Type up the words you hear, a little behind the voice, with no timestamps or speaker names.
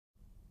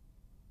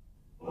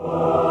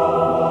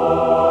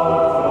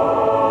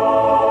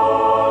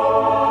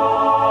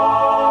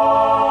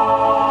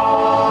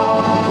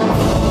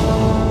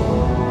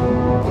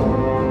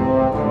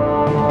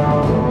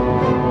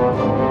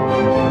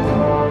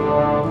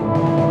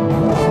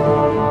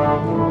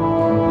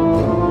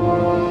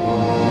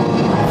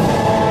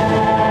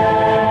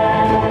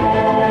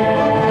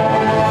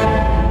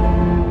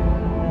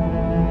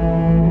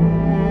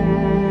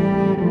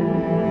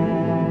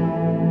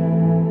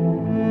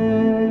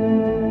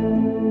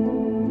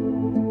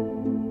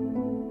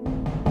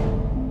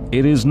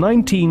It is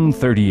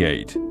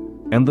 1938,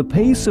 and the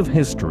pace of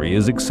history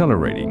is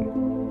accelerating.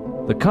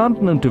 The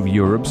continent of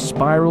Europe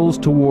spirals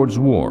towards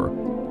war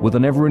with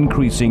an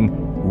ever-increasing,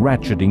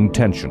 ratcheting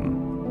tension.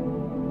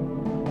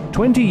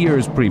 20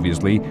 years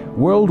previously,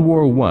 World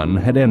War I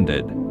had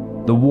ended.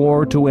 The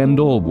war to end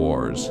all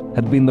wars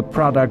had been the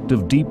product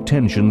of deep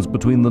tensions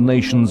between the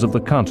nations of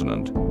the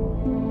continent.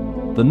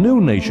 The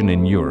new nation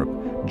in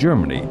Europe,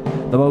 Germany,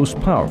 the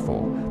most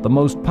powerful, the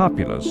most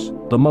populous,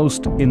 the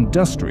most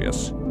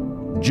industrious,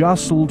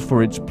 jostled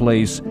for its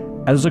place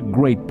as a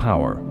great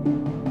power.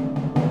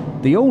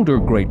 The older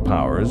great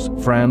powers,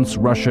 France,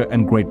 Russia,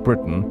 and Great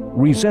Britain,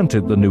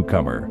 resented the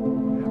newcomer.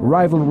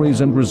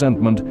 Rivalries and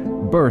resentment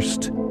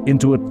burst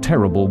into a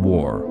terrible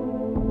war.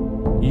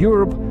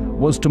 Europe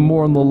was to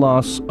mourn the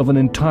loss of an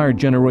entire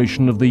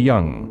generation of the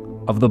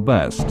young, of the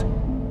best,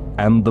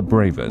 and the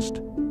bravest.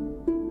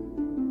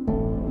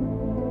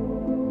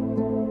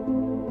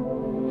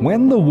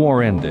 When the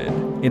war ended,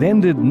 it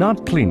ended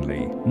not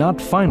cleanly,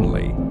 not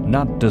finally,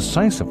 not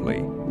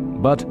decisively,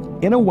 but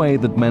in a way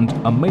that meant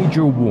a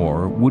major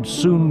war would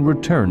soon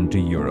return to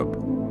Europe.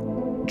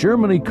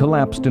 Germany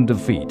collapsed in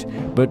defeat,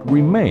 but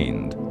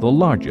remained the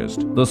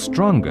largest, the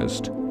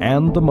strongest,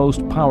 and the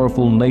most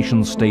powerful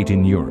nation-state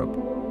in Europe.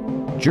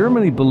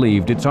 Germany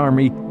believed its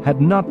army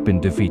had not been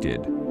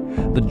defeated.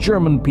 The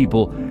German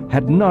people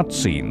had not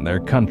seen their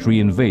country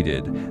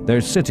invaded. Their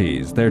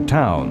cities, their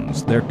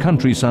towns, their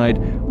countryside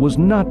was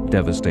not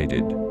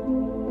devastated.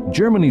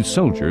 Germany's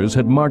soldiers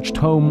had marched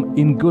home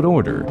in good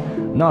order,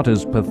 not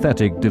as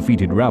pathetic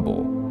defeated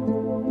rabble.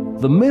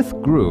 The myth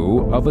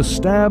grew of a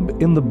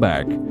stab in the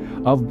back,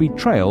 of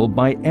betrayal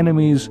by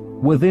enemies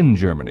within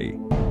Germany.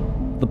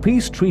 The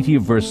peace treaty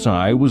of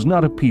Versailles was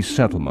not a peace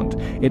settlement.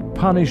 It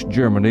punished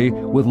Germany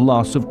with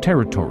loss of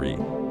territory.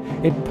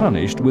 It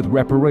punished with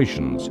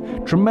reparations,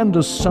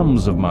 tremendous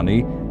sums of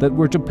money that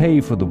were to pay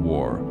for the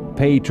war,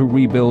 pay to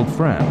rebuild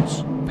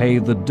France, pay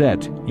the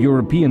debt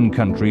European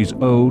countries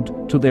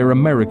owed to their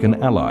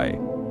American ally.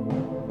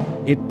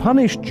 It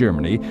punished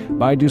Germany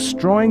by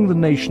destroying the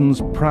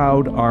nation's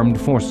proud armed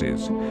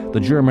forces.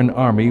 The German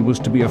army was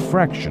to be a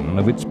fraction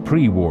of its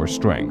pre-war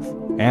strength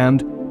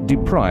and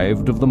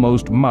deprived of the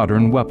most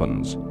modern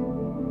weapons.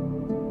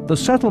 The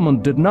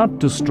settlement did not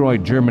destroy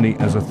Germany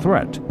as a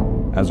threat,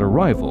 as a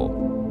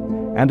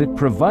rival, and it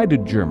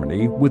provided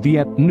Germany with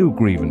yet new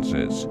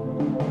grievances.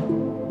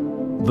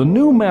 The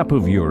new map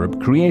of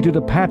Europe created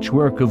a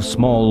patchwork of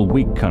small,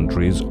 weak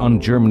countries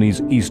on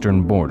Germany's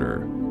eastern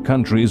border,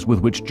 countries with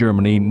which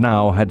Germany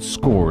now had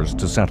scores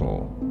to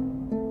settle.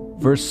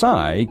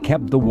 Versailles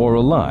kept the war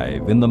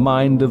alive in the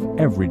mind of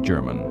every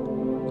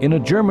German. In a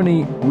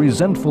Germany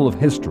resentful of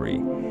history,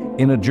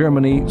 in a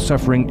Germany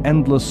suffering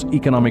endless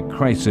economic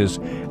crisis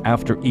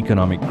after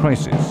economic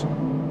crisis,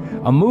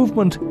 a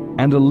movement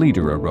and a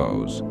leader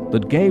arose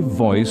that gave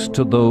voice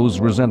to those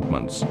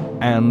resentments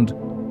and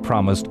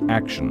promised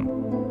action.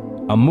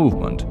 A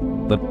movement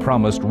that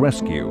promised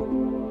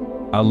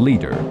rescue. A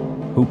leader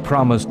who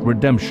promised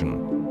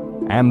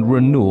redemption and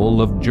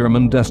renewal of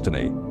German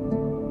destiny.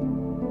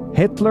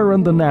 Hitler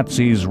and the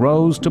Nazis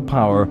rose to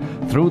power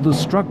through the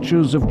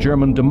structures of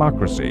German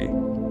democracy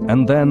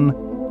and then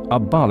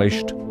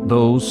abolished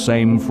those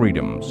same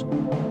freedoms.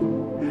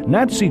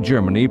 Nazi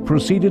Germany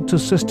proceeded to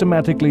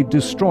systematically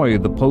destroy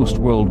the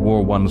post-World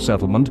War I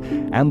settlement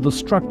and the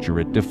structure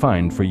it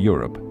defined for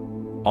Europe.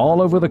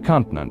 All over the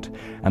continent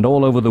and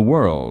all over the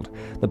world,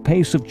 the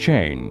pace of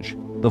change,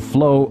 the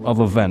flow of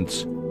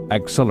events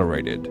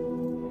accelerated.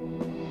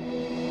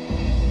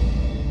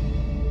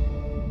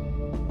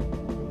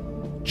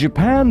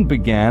 Japan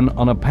began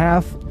on a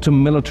path to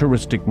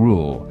militaristic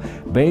rule,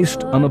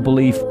 based on a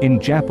belief in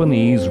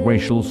Japanese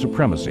racial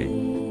supremacy.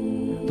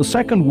 The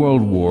Second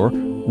World War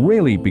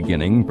really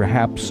beginning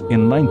perhaps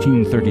in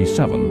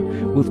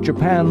 1937 with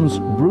Japan's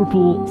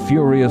brutal,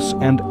 furious,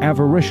 and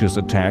avaricious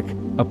attack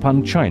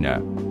upon China.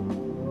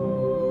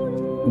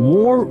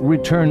 War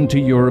returned to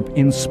Europe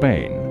in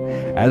Spain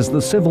as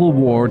the Civil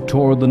War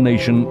tore the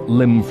nation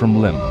limb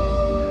from limb.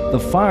 The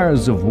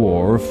fires of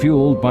war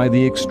fueled by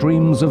the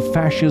extremes of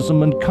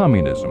fascism and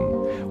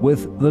communism,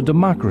 with the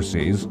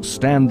democracies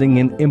standing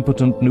in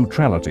impotent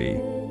neutrality.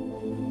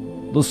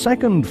 The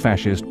second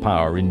fascist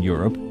power in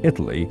Europe,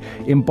 Italy,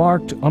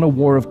 embarked on a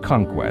war of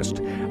conquest,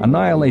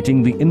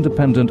 annihilating the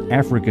independent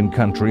African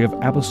country of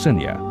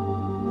Abyssinia.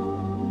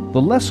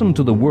 The lesson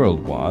to the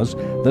world was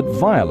that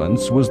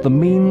violence was the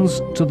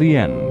means to the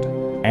end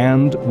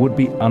and would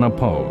be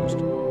unopposed.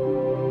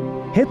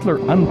 Hitler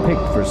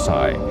unpicked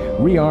Versailles,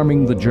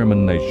 rearming the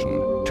German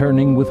nation,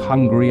 turning with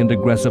hungry and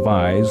aggressive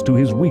eyes to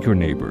his weaker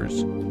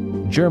neighbors.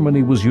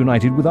 Germany was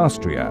united with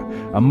Austria,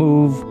 a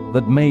move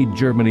that made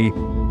Germany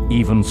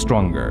even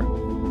stronger.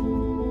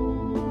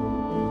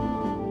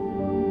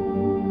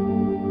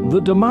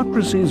 The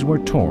democracies were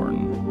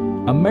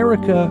torn.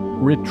 America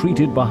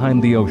retreated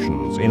behind the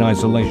oceans in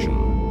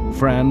isolation.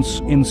 France,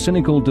 in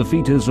cynical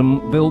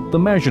defeatism, built the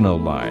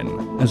Maginot Line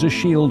as a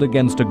shield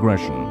against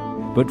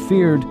aggression, but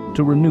feared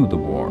to renew the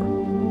war.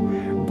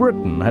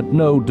 Britain had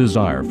no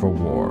desire for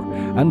war.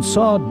 and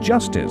saw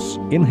justice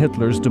in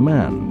Hitler's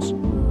demands.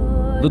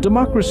 The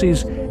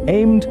democracies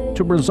aimed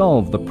to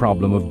resolve the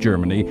problem of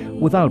Germany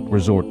without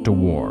resort to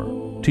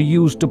war, to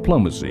use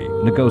diplomacy,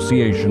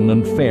 negotiation,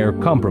 and fair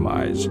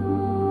compromise.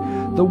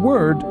 The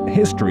word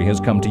history has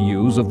come to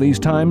use of these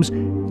times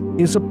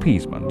is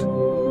appeasement.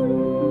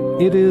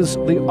 It is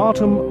the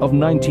autumn of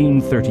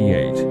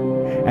 1938,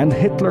 and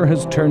Hitler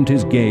has turned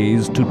his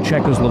gaze to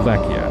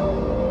Czechoslovakia.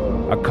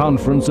 A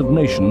conference of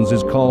nations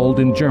is called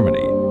in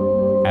Germany,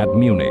 at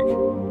Munich.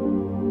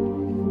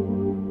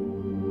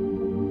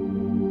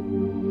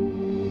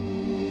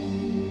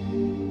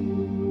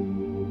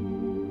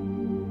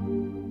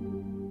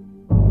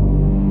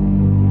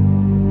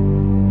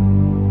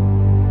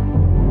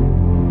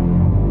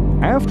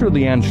 After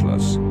the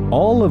Anschluss,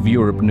 all of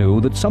Europe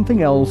knew that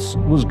something else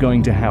was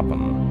going to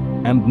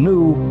happen, and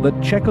knew that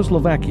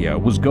Czechoslovakia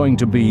was going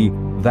to be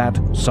that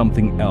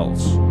something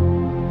else.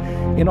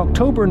 In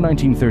October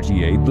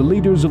 1938, the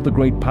leaders of the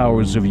great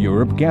powers of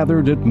Europe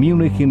gathered at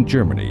Munich in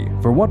Germany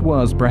for what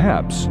was,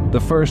 perhaps, the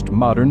first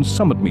modern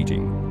summit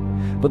meeting.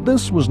 But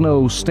this was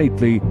no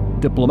stately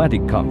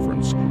diplomatic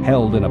conference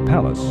held in a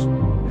palace.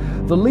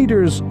 The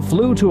leaders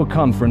flew to a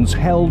conference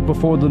held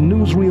before the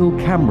newsreel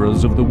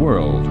cameras of the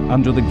world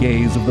under the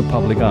gaze of the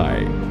public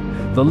eye.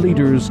 The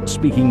leaders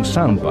speaking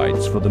sound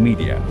bites for the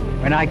media.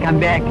 When I come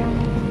back,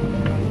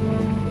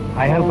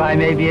 I hope I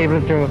may be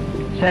able to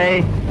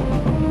say,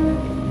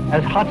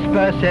 as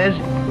Hotspur says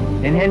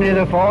in Henry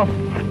IV,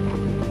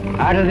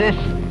 out of this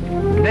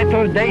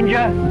little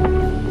danger,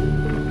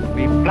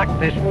 we pluck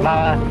this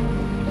flower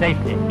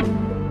safely.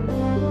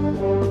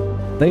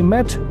 They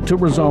met to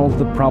resolve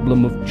the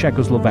problem of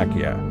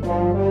Czechoslovakia.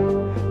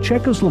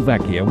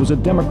 Czechoslovakia was a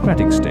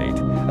democratic state,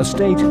 a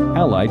state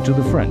allied to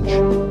the French.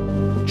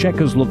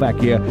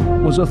 Czechoslovakia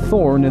was a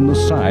thorn in the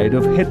side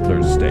of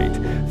Hitler's state,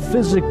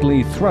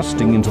 physically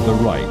thrusting into the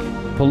Reich,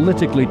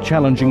 politically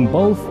challenging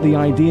both the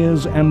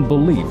ideas and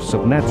beliefs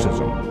of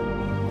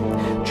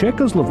Nazism.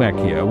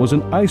 Czechoslovakia was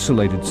an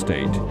isolated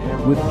state,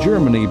 with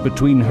Germany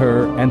between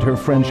her and her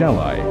French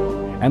ally,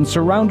 and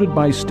surrounded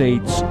by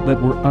states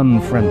that were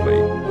unfriendly.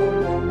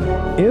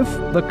 If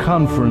the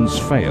conference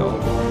failed,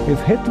 if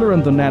Hitler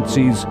and the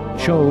Nazis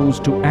chose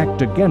to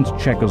act against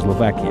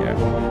Czechoslovakia,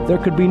 there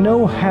could be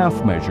no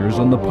half measures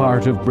on the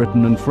part of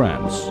Britain and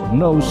France,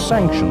 no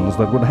sanctions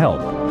that would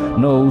help,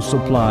 no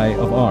supply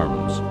of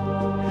arms.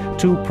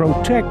 To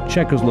protect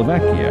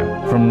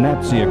Czechoslovakia from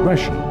Nazi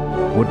aggression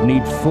would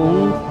need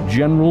full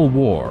general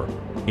war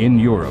in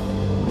Europe.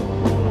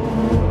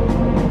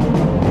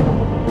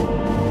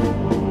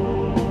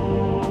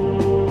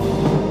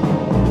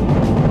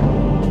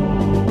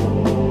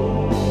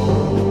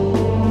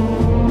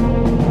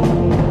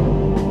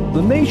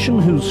 The nation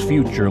whose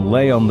future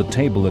lay on the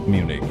table at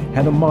Munich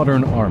had a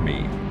modern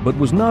army, but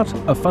was not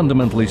a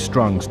fundamentally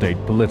strong state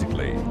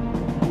politically.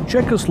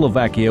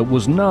 Czechoslovakia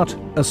was not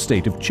a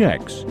state of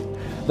Czechs.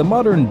 The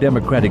modern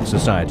democratic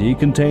society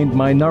contained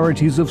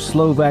minorities of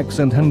Slovaks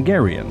and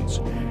Hungarians,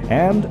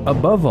 and,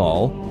 above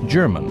all,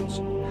 Germans,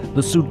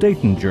 the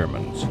Sudeten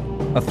Germans,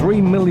 a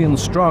 3 million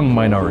strong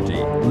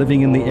minority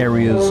living in the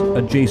areas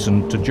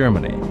adjacent to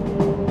Germany.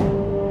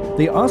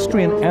 The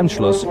Austrian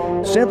Anschluss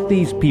set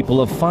these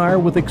people afire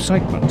with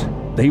excitement.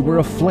 They were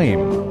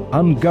aflame,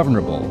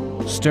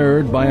 ungovernable,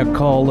 stirred by a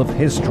call of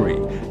history,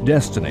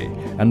 destiny,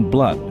 and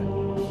blood.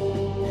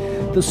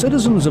 The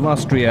citizens of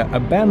Austria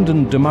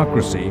abandoned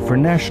democracy for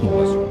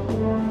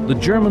nationalism. The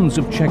Germans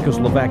of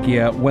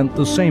Czechoslovakia went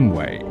the same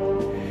way.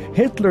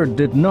 Hitler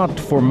did not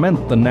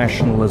foment the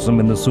nationalism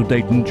in the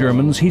Sudeten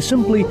Germans. He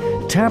simply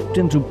tapped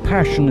into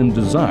passion and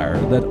desire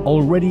that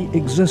already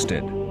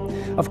existed.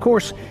 Of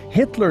course,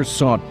 Hitler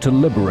sought to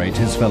liberate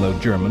his fellow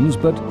Germans,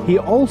 but he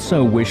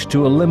also wished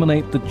to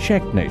eliminate the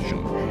Czech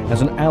nation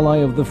as an ally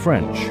of the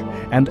French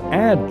and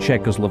add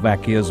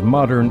Czechoslovakia's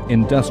modern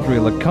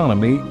industrial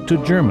economy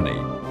to Germany.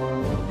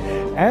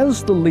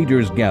 As the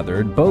leaders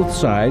gathered, both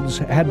sides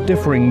had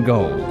differing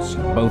goals.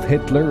 Both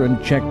Hitler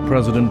and Czech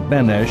President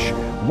Beneš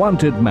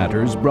wanted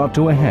matters brought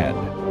to a head.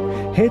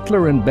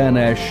 Hitler and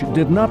Beneš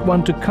did not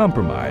want to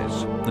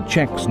compromise. The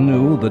Czechs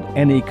knew that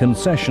any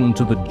concession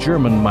to the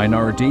German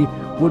minority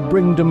would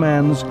bring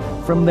demands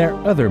from their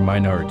other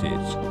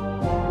minorities.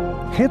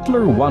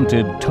 Hitler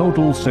wanted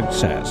total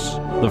success.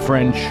 The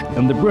French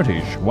and the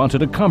British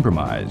wanted a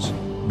compromise.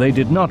 They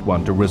did not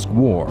want to risk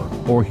war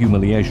or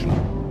humiliation.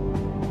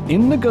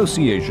 In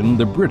negotiation,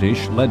 the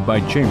British, led by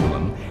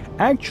Chamberlain,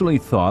 actually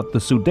thought the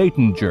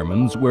Sudeten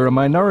Germans were a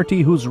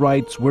minority whose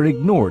rights were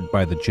ignored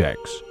by the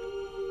Czechs.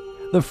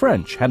 The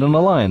French had an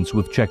alliance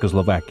with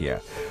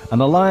Czechoslovakia, an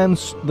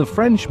alliance the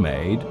French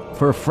made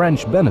for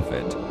French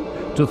benefit,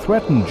 to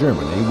threaten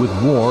Germany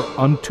with war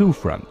on two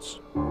fronts.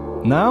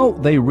 Now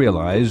they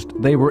realized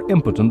they were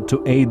impotent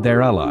to aid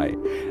their ally,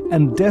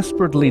 and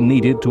desperately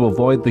needed to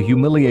avoid the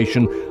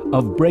humiliation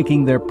of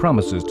breaking their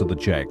promises to the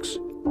Czechs.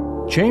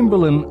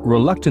 Chamberlain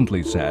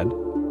reluctantly said,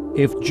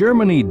 "If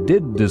Germany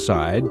did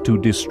decide to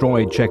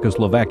destroy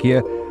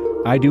Czechoslovakia,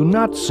 I do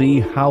not see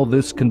how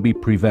this can be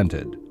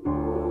prevented."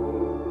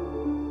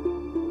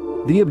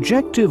 The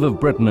objective of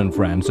Britain and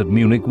France at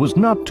Munich was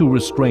not to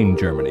restrain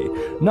Germany,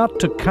 not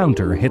to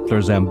counter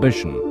Hitler's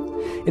ambition.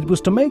 It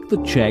was to make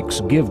the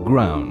Czechs give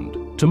ground,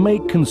 to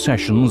make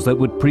concessions that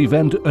would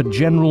prevent a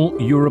general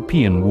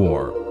European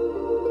war.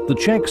 The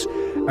Czechs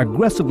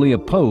aggressively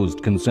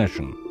opposed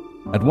concession.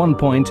 At one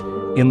point,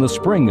 in the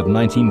spring of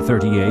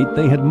 1938,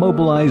 they had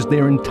mobilized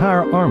their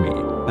entire army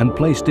and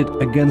placed it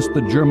against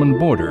the German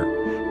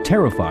border,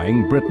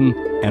 terrifying Britain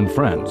and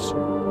France.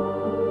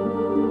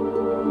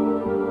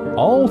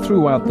 All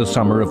throughout the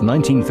summer of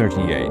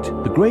 1938,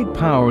 the great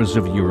powers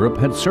of Europe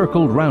had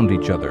circled round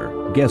each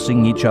other,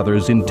 guessing each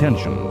other's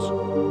intentions.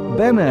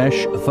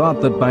 Benesch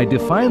thought that by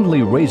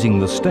defiantly raising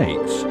the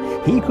stakes,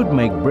 he could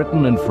make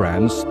Britain and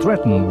France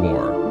threaten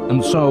war,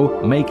 and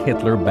so make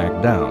Hitler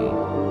back down.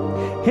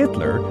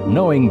 Hitler,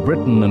 knowing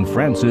Britain and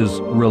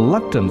France's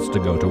reluctance to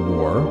go to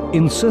war,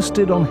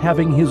 insisted on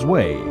having his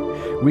way,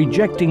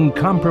 rejecting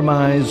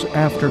compromise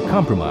after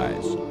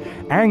compromise,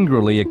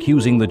 angrily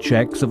accusing the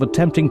Czechs of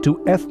attempting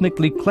to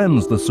ethnically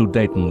cleanse the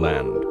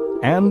Sudetenland,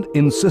 and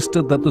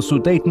insisted that the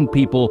Sudeten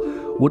people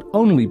would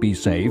only be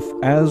safe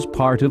as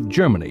part of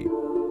Germany.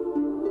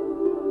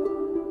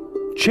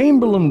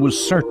 Chamberlain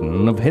was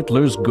certain of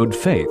Hitler's good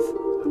faith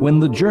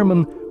when the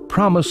German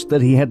promised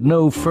that he had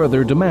no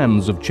further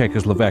demands of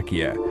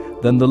Czechoslovakia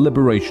than the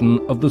liberation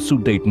of the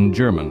Sudeten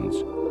Germans.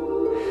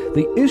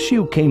 The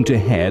issue came to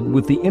head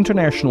with the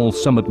international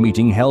summit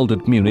meeting held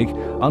at Munich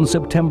on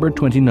September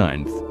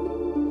 29th.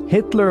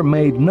 Hitler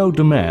made no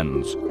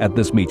demands at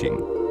this meeting.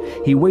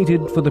 He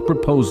waited for the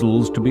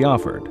proposals to be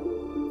offered.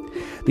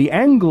 The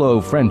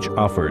Anglo-French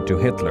offer to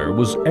Hitler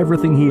was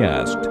everything he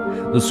asked,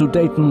 the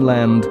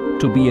Sudetenland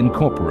to be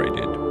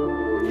incorporated.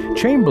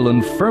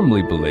 Chamberlain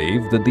firmly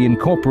believed that the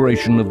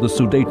incorporation of the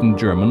Sudeten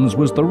Germans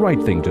was the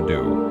right thing to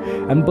do,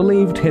 and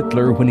believed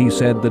Hitler when he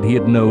said that he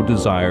had no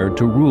desire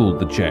to rule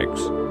the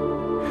Czechs.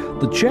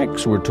 The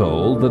Czechs were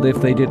told that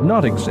if they did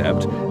not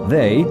accept,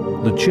 they,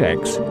 the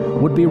Czechs,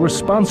 would be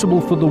responsible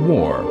for the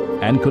war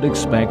and could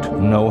expect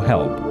no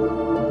help.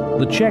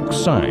 The Czechs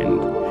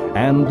signed,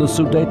 and the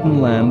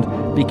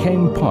Sudetenland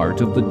became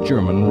part of the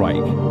German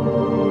Reich.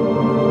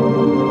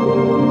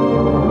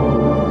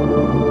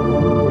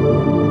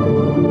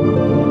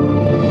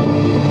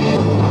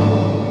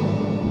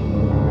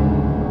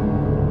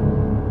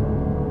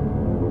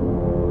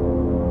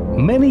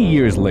 Many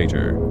years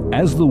later,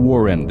 as the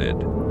war ended,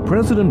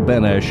 President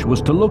Benesch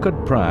was to look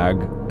at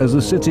Prague as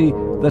a city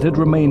that had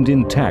remained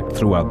intact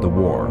throughout the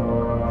war.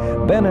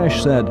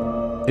 Benesch said,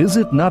 "Is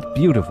it not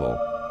beautiful?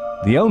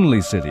 The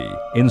only city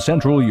in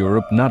Central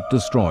Europe not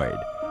destroyed,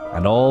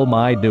 and all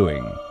my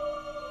doing."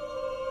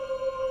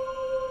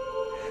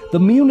 The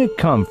Munich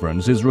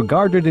Conference is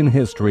regarded in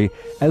history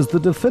as the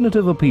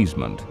definitive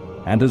appeasement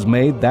and has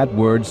made that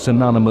word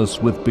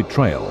synonymous with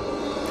betrayal.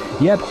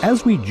 Yet,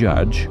 as we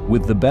judge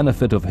with the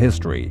benefit of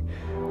history,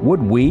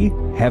 would we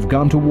have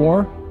gone to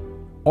war?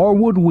 Or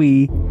would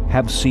we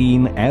have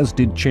seen, as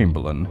did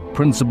Chamberlain,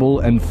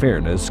 principle and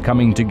fairness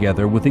coming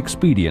together with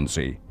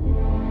expediency?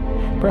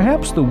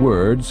 Perhaps the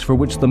words for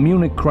which the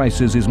Munich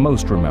crisis is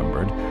most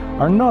remembered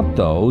are not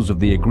those of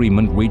the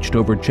agreement reached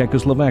over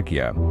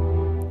Czechoslovakia.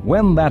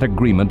 When that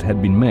agreement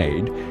had been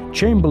made,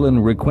 Chamberlain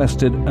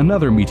requested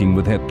another meeting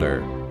with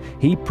Hitler.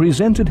 He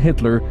presented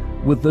Hitler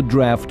with the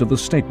draft of a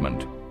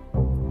statement.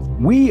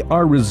 "We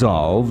are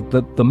resolved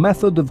that the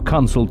method of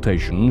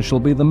consultation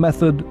shall be the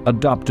method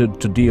adopted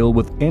to deal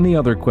with any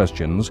other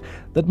questions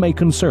that may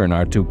concern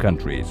our two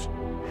countries.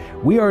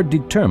 We are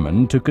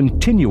determined to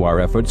continue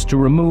our efforts to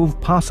remove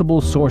possible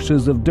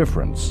sources of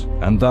difference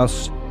and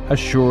thus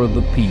assure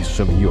the peace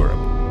of Europe."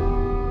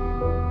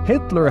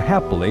 Hitler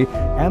happily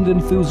and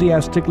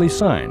enthusiastically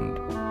signed.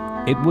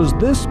 It was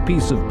this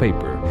piece of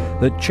paper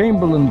that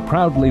Chamberlain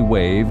proudly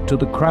waved to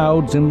the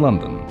crowds in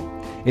London.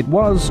 It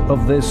was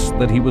of this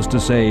that he was to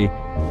say,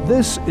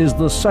 "This is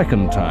the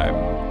second time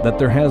that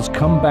there has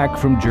come back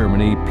from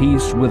Germany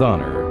peace with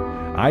honor.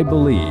 I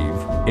believe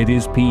it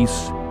is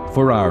peace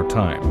for our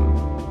time."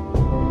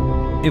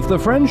 If the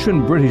French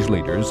and British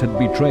leaders had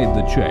betrayed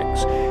the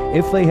Czechs,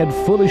 if they had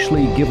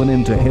foolishly given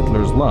in to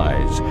Hitler's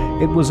lies,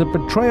 it was a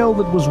betrayal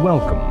that was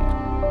welcomed.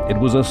 It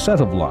was a set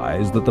of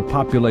lies that the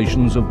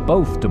populations of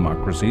both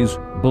democracies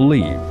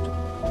believed.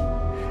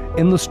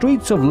 In the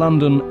streets of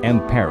London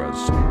and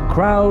Paris,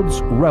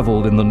 crowds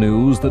reveled in the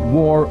news that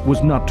war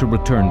was not to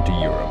return to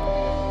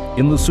Europe.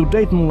 In the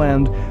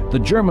Sudetenland, the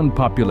German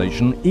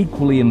population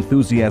equally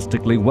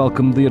enthusiastically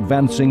welcomed the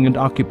advancing and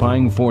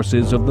occupying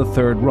forces of the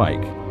Third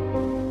Reich.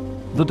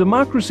 The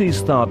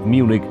democracies thought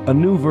Munich a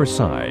new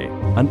Versailles,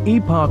 an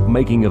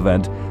epoch-making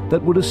event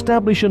that would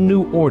establish a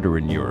new order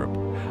in Europe,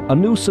 a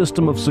new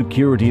system of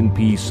security and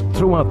peace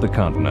throughout the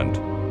continent.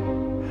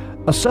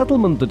 A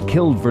settlement that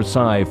killed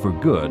Versailles for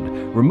good,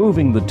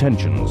 removing the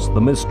tensions,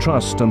 the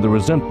mistrust and the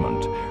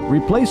resentment,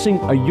 replacing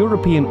a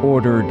European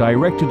order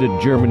directed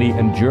at Germany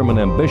and German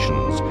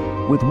ambitions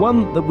with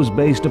one that was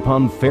based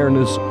upon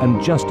fairness and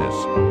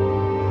justice.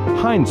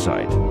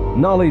 Hindsight,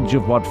 knowledge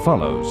of what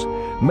follows,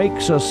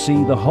 makes us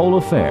see the whole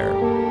affair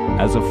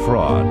as a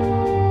fraud.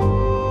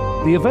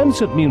 The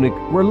events at Munich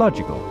were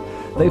logical.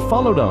 They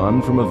followed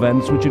on from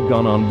events which had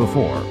gone on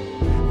before.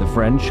 The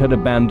French had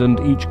abandoned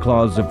each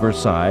clause of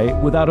Versailles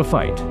without a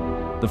fight.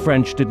 The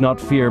French did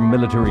not fear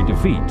military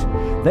defeat.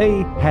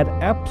 They had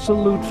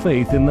absolute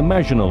faith in the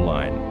Maginot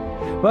Line.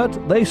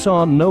 But they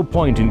saw no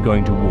point in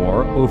going to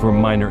war over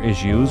minor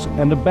issues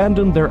and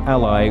abandoned their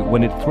ally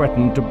when it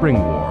threatened to bring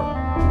war.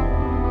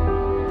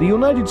 The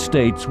United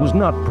States was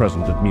not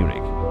present at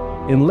Munich.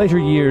 In later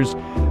years,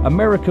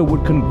 America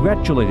would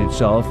congratulate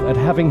itself at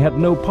having had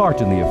no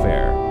part in the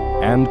affair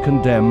and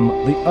condemn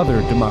the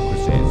other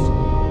democracies.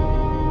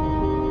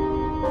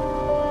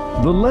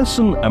 The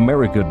lesson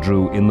America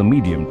drew in the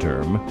medium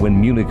term, when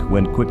Munich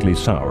went quickly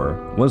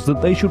sour, was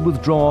that they should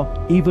withdraw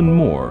even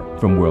more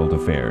from world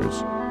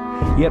affairs.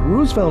 Yet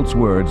Roosevelt's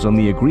words on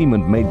the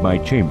agreement made by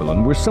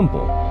Chamberlain were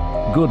simple: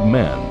 good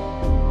man.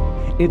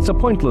 It's a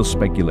pointless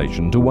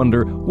speculation to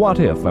wonder what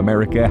if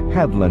America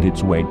had lent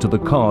its weight to the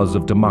cause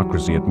of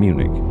democracy at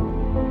Munich.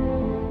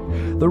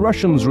 The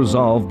Russians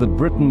resolved that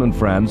Britain and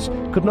France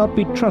could not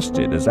be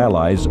trusted as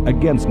allies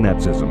against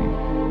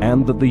Nazism,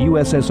 and that the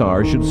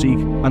USSR should seek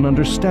an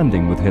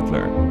understanding with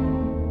Hitler.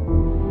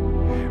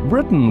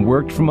 Britain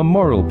worked from a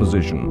moral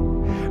position.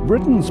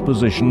 Britain's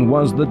position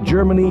was that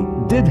Germany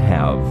did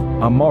have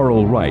a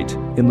moral right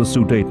in the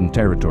Sudeten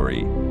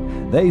territory.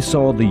 They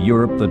saw the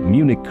Europe that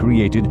Munich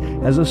created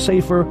as a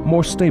safer,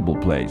 more stable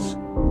place.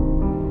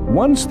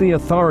 Once the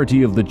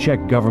authority of the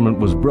Czech government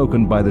was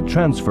broken by the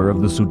transfer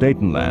of the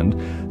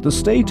Sudetenland, the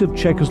state of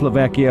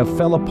Czechoslovakia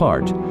fell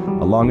apart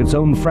along its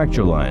own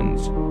fracture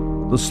lines.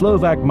 The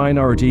Slovak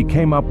minority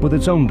came up with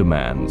its own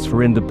demands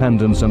for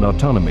independence and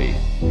autonomy.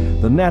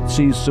 The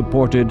Nazis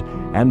supported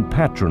and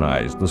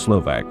patronized the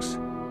Slovaks.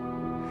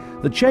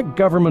 The Czech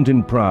government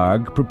in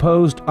Prague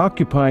proposed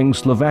occupying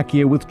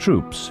Slovakia with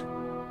troops.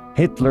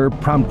 Hitler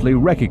promptly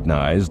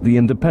recognized the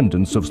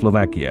independence of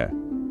Slovakia.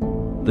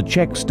 The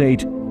Czech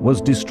state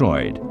was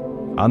destroyed,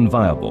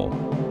 unviable.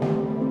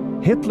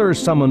 Hitler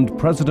summoned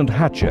President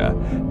Hacha,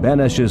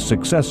 Beneš's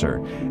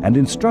successor, and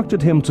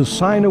instructed him to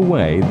sign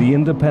away the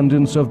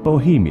independence of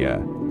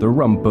Bohemia, the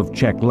rump of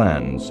Czech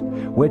lands,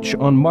 which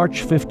on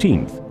March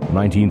 15,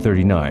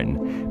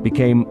 1939,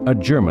 became a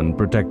German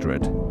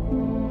protectorate.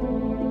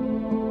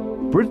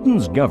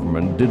 Britain's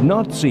government did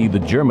not see the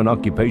German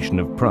occupation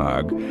of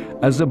Prague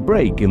as a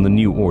break in the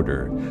new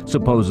order,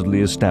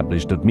 supposedly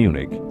established at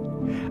Munich.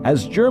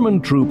 As German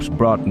troops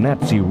brought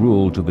Nazi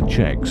rule to the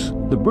Czechs,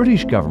 the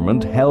British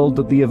government held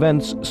that the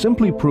events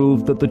simply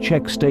proved that the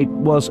Czech state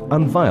was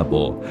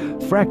unviable,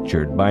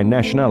 fractured by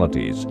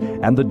nationalities,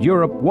 and that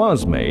Europe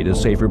was made a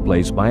safer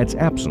place by its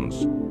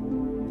absence.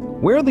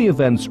 Where the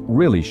events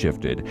really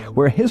shifted,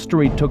 where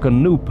history took a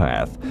new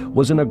path,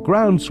 was in a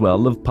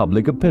groundswell of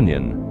public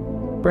opinion.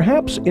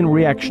 Perhaps in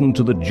reaction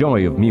to the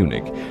joy of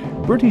Munich,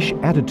 British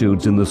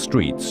attitudes in the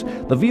streets,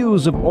 the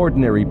views of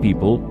ordinary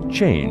people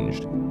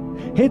changed.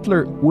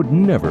 Hitler would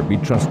never be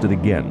trusted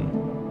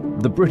again.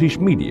 The British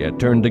media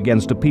turned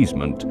against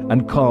appeasement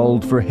and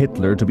called for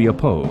Hitler to be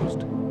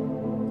opposed.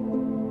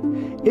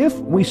 If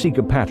we seek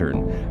a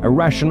pattern, a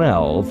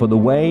rationale for the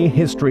way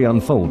history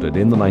unfolded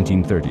in the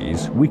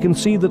 1930s, we can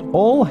see that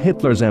all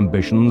Hitler's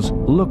ambitions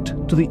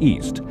looked to the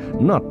east,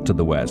 not to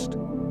the west.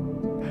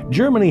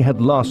 Germany had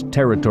lost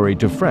territory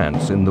to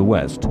France in the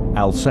west,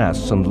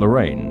 Alsace and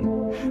Lorraine,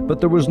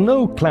 but there was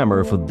no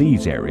clamor for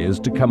these areas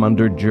to come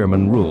under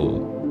German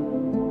rule.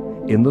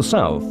 In the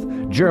south,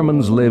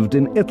 Germans lived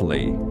in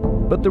Italy,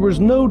 but there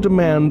was no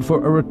demand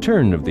for a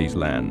return of these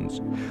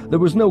lands. There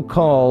was no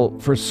call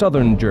for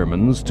southern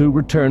Germans to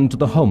return to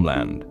the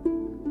homeland.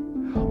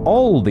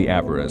 All the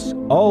avarice,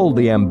 all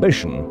the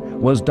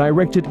ambition was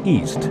directed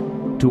east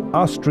to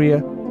Austria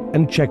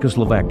and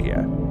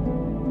Czechoslovakia.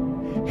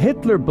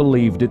 Hitler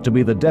believed it to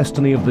be the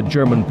destiny of the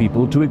German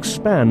people to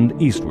expand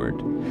eastward.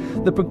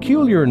 The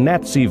peculiar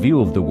Nazi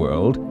view of the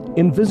world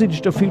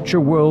envisaged a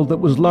future world that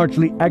was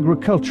largely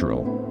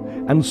agricultural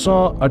and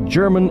saw a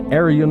German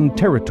Aryan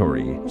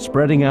territory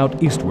spreading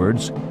out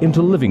eastwards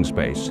into living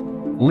space,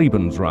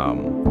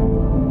 Lebensraum.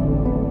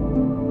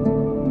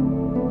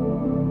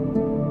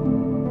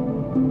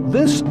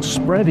 This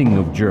spreading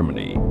of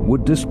Germany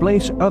would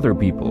displace other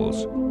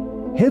peoples.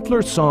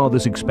 Hitler saw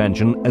this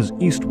expansion as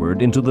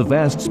eastward into the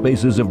vast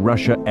spaces of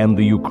Russia and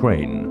the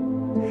Ukraine.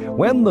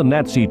 When the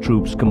Nazi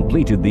troops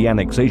completed the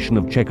annexation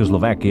of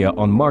Czechoslovakia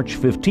on March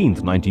 15,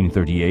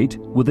 1938,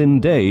 within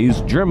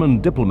days German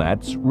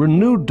diplomats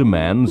renewed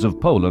demands of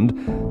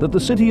Poland that the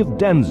city of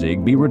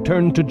Danzig be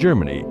returned to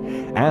Germany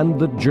and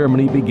that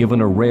Germany be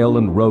given a rail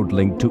and road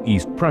link to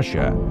East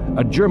Prussia,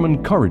 a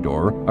German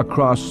corridor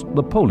across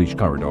the Polish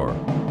corridor.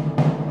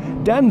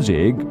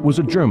 Danzig was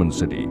a German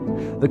city.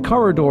 The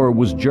corridor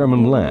was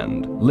German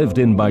land, lived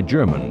in by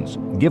Germans,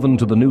 given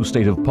to the new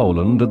state of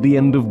Poland at the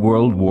end of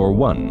World War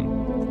I.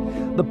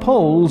 The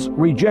Poles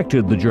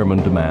rejected the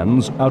German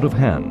demands out of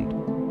hand.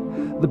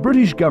 The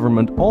British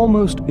government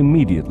almost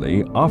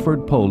immediately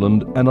offered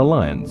Poland an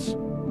alliance.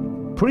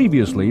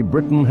 Previously,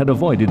 Britain had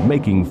avoided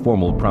making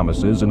formal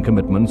promises and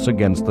commitments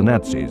against the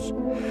Nazis.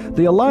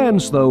 The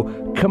alliance, though,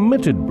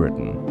 committed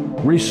Britain,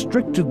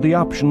 restricted the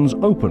options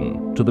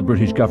open to the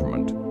British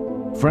government.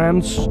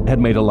 France had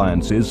made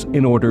alliances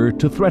in order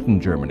to threaten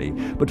Germany,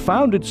 but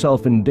found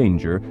itself in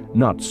danger,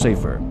 not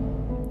safer.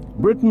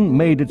 Britain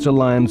made its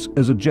alliance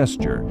as a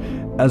gesture,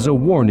 as a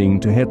warning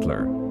to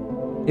Hitler.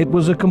 It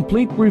was a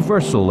complete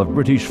reversal of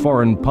British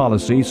foreign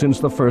policy since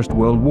the First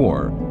World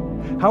War.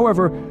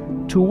 However,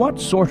 to what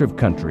sort of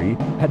country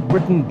had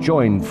Britain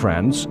joined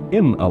France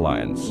in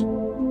alliance?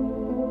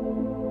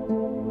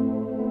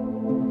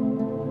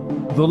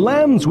 The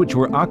lands which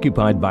were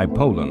occupied by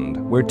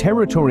Poland were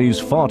territories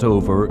fought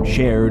over,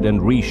 shared and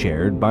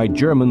reshared by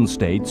German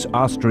states,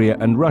 Austria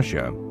and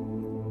Russia.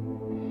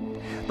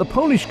 The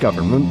Polish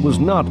government was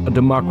not a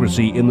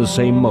democracy in the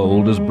same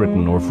mold as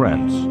Britain or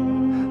France.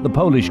 The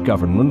Polish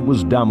government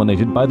was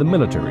dominated by the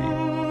military.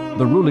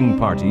 The ruling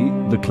party,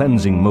 the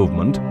cleansing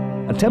movement,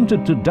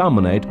 attempted to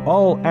dominate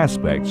all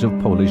aspects of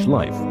Polish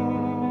life.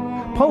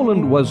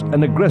 Poland was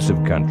an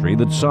aggressive country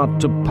that sought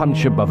to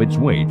punch above its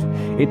weight.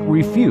 It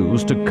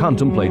refused to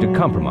contemplate a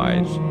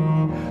compromise.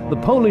 The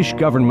Polish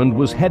government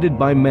was headed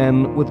by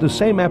men with the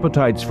same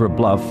appetites for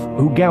bluff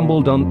who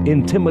gambled on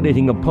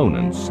intimidating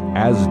opponents,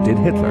 as did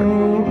Hitler.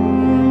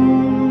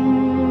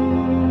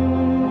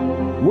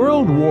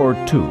 World War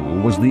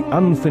II was the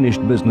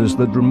unfinished business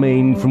that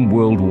remained from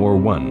World War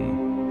I.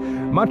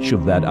 Much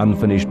of that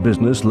unfinished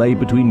business lay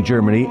between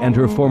Germany and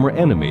her former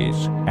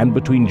enemies, and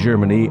between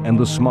Germany and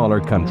the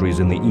smaller countries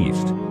in the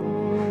East.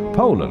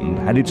 Poland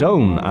had its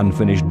own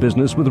unfinished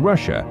business with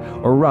Russia,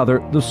 or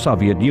rather the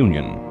Soviet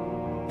Union.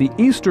 The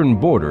eastern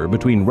border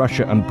between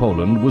Russia and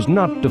Poland was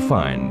not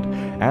defined,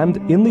 and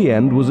in the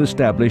end was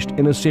established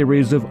in a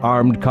series of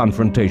armed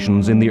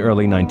confrontations in the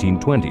early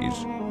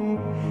 1920s.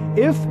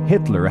 If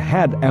Hitler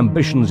had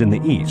ambitions in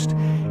the East,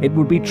 it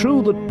would be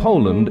true that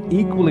Poland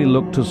equally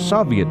looked to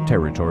Soviet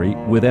territory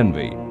with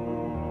envy.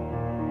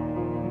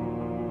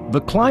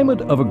 The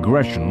climate of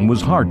aggression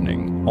was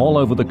hardening all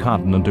over the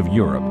continent of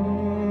Europe.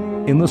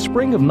 In the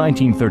spring of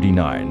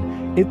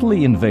 1939,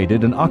 Italy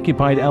invaded and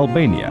occupied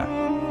Albania.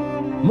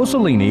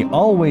 Mussolini,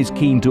 always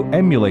keen to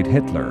emulate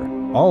Hitler,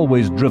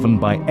 always driven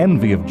by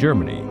envy of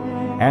Germany,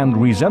 and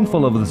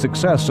resentful of the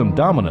success and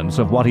dominance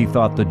of what he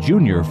thought the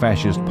junior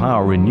fascist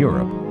power in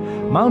Europe,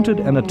 mounted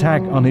an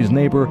attack on his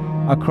neighbor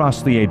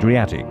across the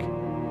Adriatic.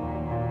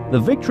 The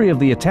victory of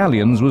the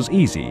Italians was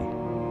easy.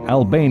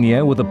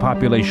 Albania, with a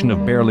population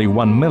of barely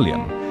 1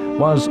 million,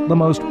 was the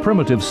most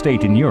primitive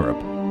state in Europe.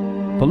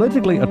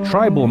 Politically a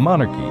tribal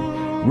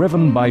monarchy,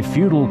 riven by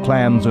feudal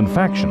clans and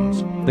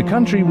factions, the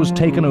country was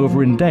taken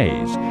over in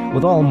days,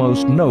 with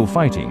almost no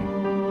fighting.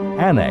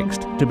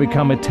 Annexed to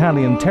become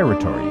Italian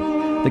territory,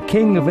 the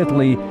King of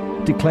Italy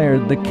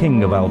declared the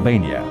King of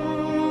Albania.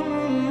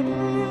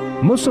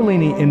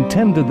 Mussolini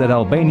intended that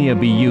Albania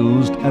be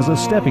used as a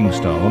stepping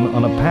stone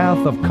on a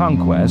path of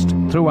conquest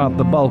throughout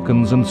the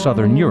Balkans and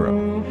southern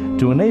Europe,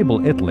 to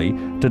enable Italy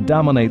to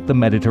dominate the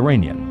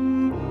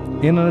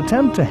Mediterranean. In an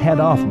attempt to head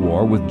off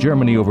war with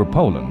Germany over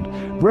Poland,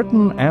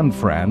 Britain and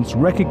France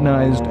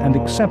recognized and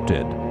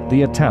accepted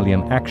the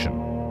Italian action.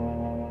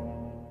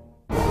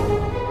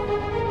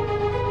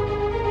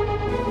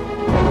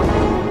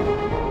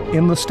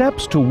 In the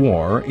steps to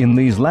war in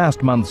these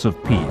last months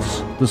of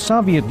peace, the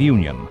Soviet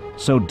Union,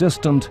 so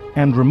distant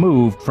and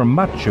removed from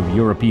much of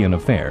European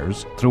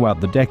affairs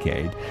throughout the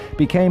decade,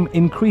 became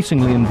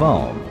increasingly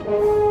involved.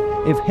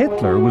 If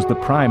Hitler was the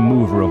prime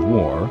mover of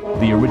war,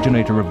 the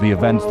originator of the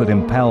events that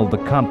impelled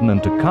the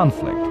continent to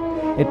conflict,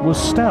 it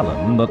was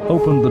Stalin that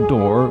opened the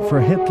door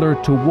for Hitler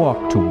to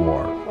walk to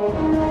war.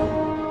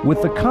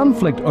 With the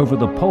conflict over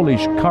the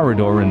Polish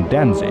corridor in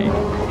Danzig,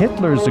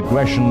 Hitler's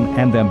aggression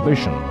and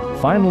ambition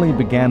finally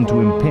began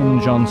to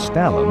impinge on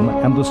Stalin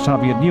and the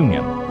Soviet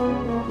Union.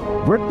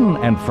 Britain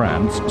and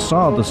France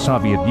saw the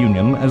Soviet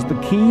Union as the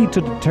key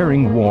to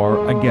deterring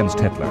war against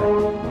Hitler.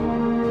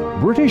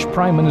 British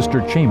Prime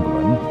Minister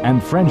Chamberlain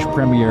and French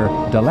Premier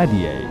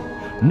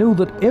Daladier knew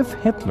that if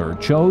Hitler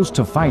chose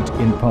to fight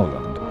in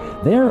Poland,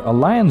 their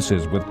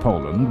alliances with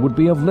Poland would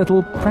be of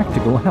little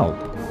practical help.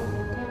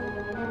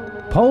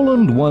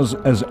 Poland was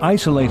as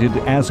isolated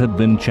as had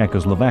been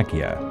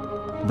Czechoslovakia.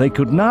 They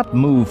could not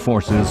move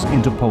forces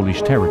into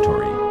Polish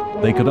territory.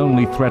 They could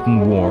only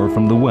threaten war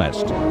from the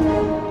west.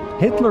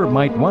 Hitler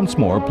might once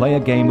more play a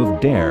game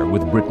of dare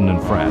with Britain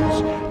and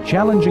France,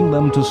 challenging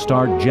them to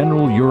start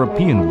general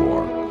European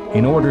war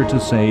in order to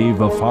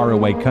save a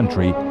faraway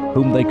country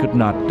whom they could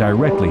not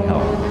directly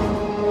help.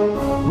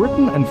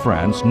 Britain and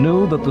France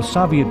knew that the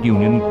Soviet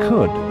Union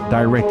could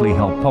directly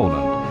help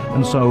Poland,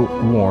 and so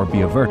war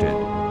be averted.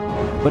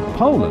 But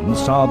Poland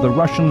saw the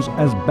Russians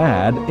as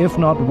bad, if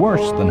not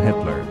worse, than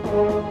Hitler.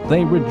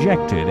 They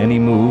rejected any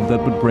move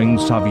that would bring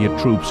Soviet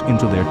troops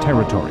into their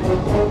territory.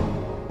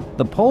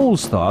 The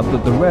Poles thought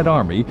that the Red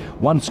Army,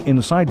 once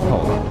inside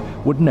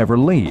Poland, would never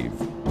leave,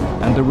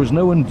 and there was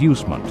no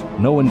inducement,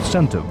 no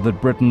incentive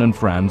that Britain and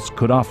France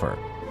could offer.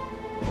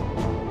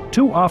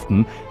 Too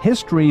often,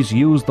 histories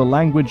use the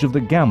language of the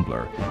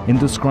gambler in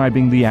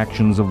describing the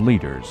actions of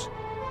leaders.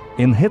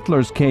 In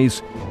Hitler's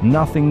case,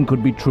 nothing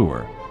could be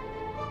truer.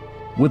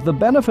 With the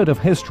benefit of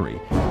history,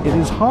 it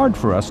is hard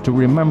for us to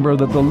remember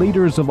that the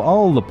leaders of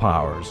all the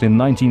powers in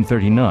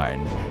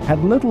 1939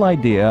 had little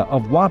idea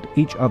of what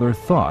each other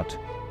thought.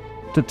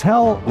 To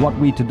tell what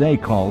we today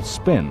call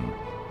spin,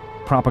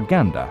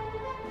 propaganda,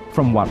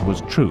 from what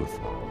was truth.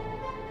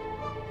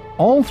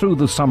 All through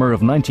the summer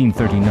of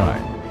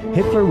 1939,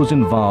 Hitler was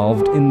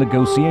involved in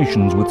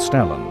negotiations with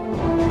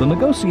Stalin. The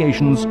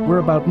negotiations were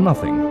about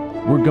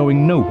nothing, were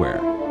going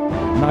nowhere.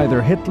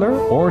 Neither Hitler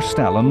or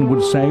Stalin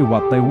would say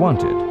what they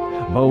wanted.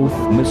 Both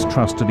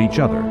mistrusted each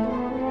other.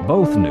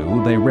 Both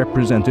knew they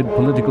represented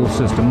political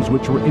systems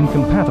which were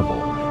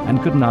incompatible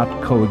and could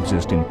not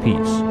coexist in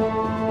peace.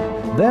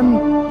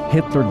 Then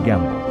Hitler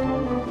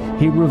gambled.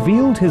 He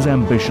revealed his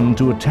ambition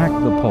to attack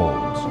the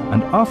Poles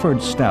and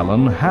offered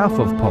Stalin half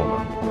of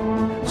Poland.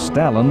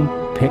 Stalin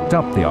picked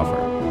up the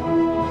offer.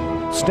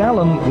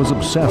 Stalin was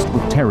obsessed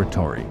with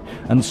territory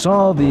and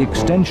saw the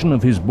extension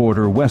of his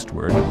border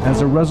westward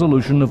as a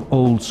resolution of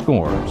old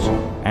scores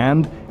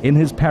and, in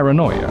his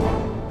paranoia,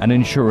 an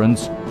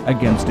insurance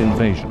against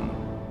invasion.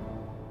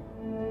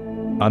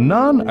 A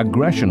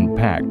non-aggression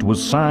pact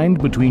was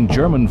signed between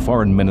German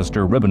Foreign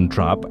Minister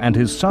Ribbentrop and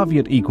his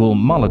Soviet equal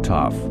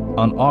Molotov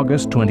on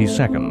August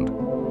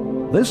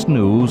 22nd. This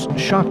news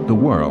shocked the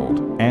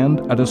world, and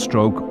at a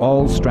stroke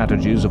all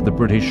strategies of the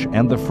British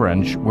and the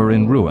French were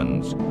in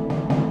ruins.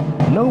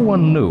 No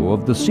one knew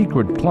of the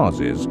secret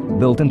clauses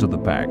built into the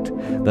pact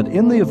that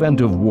in the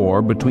event of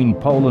war between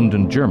Poland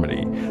and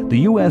Germany,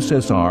 the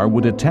USSR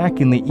would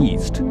attack in the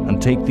east and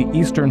take the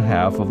eastern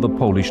half of the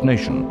Polish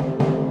nation.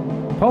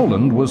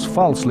 Poland was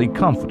falsely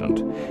confident.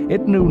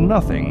 It knew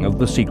nothing of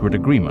the secret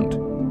agreement.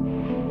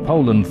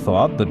 Poland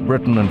thought that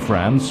Britain and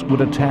France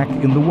would attack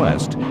in the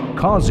west,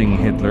 causing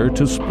Hitler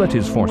to split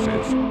his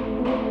forces.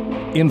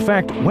 In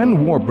fact,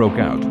 when war broke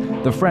out,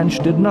 the French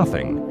did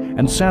nothing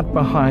and sat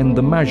behind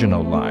the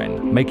Maginot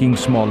Line, making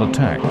small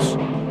attacks,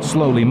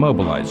 slowly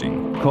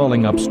mobilizing,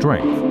 calling up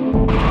strength.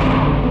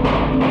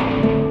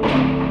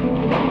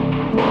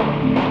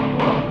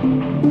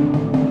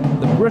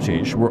 The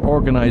British were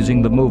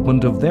organizing the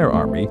movement of their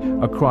army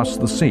across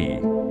the sea.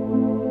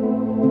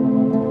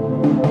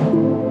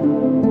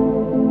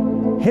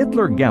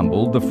 Hitler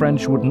gambled the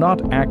French would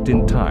not act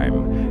in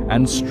time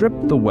and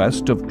stripped the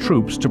West of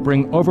troops to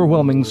bring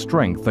overwhelming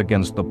strength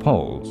against the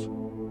Poles.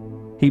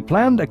 He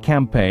planned a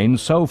campaign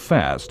so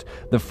fast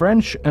the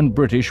French and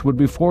British would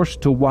be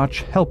forced to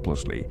watch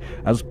helplessly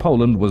as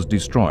Poland was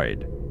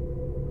destroyed.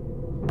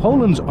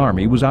 Poland's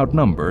army was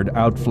outnumbered,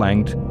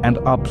 outflanked, and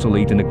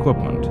obsolete in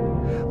equipment.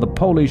 The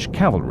Polish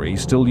cavalry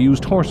still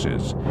used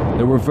horses.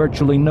 There were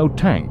virtually no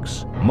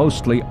tanks.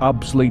 Mostly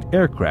obsolete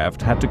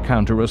aircraft had to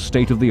counter a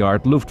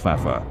state-of-the-art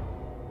Luftwaffe.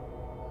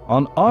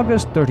 On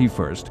August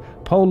 31st,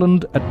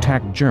 Poland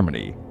attacked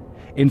Germany.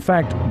 In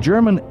fact,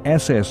 German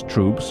SS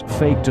troops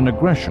faked an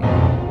aggression.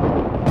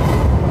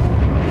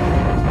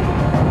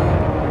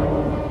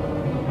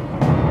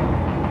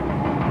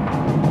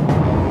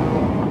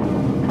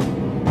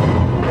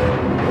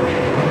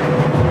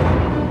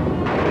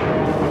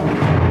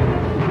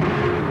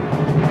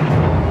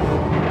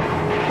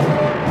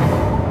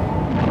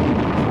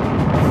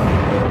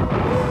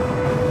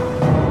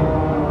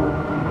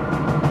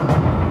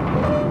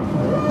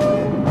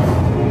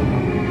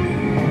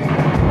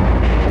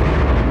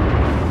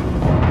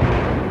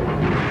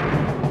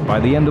 By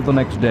the end of the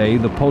next day,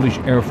 the Polish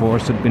Air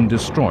Force had been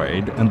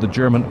destroyed and the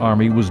German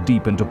army was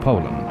deep into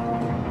Poland.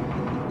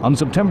 On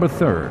September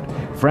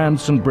 3rd,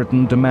 France and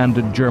Britain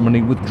demanded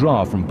Germany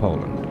withdraw from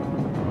Poland.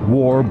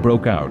 War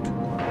broke out,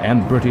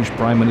 and British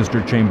Prime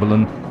Minister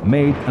Chamberlain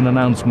made an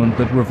announcement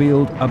that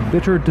revealed a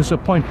bitter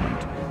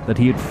disappointment that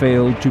he had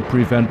failed to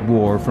prevent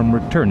war from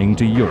returning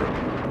to Europe.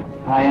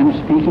 I am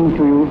speaking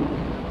to you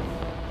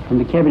from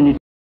the Cabinet.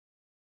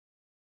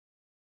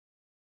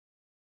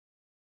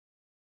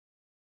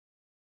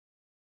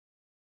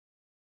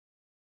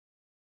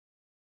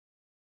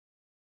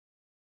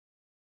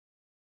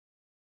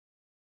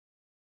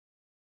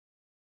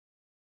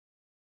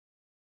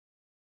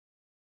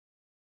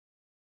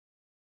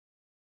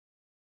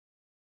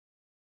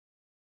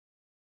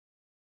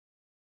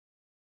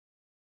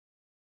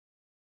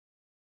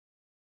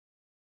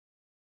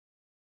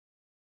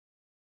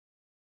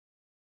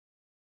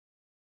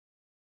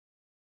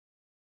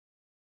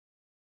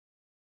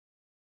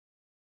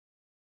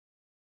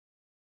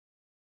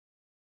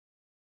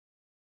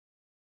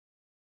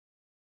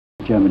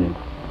 Germany.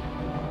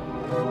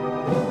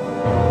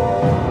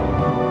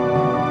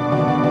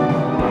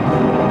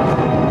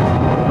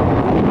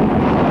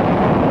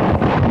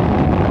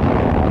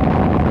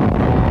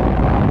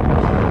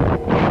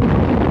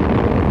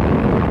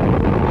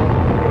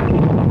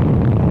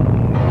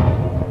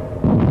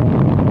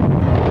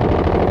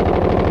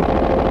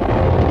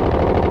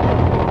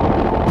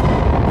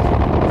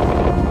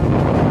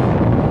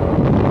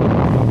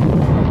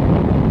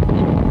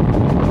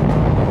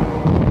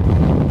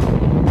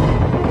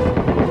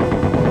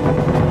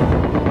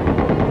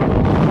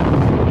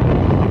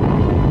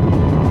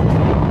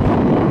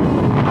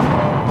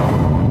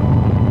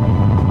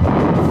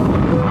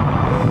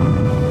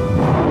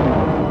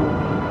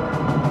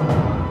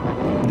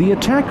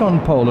 attack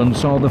on Poland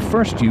saw the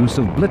first use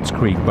of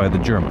blitzkrieg by the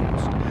Germans,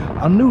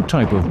 a new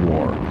type of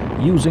war,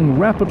 using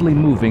rapidly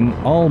moving,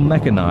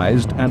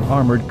 all-mechanized and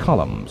armored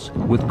columns,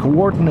 with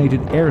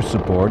coordinated air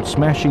support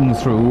smashing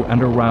through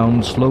and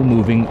around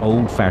slow-moving,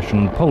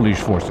 old-fashioned Polish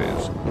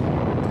forces.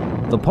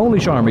 The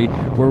Polish army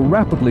were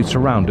rapidly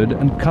surrounded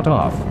and cut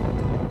off.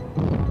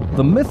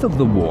 The myth of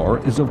the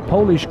war is of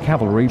Polish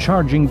cavalry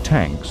charging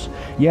tanks,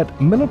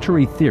 yet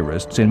military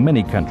theorists in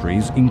many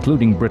countries,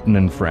 including Britain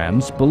and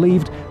France,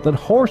 believed that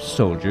horse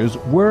soldiers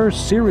were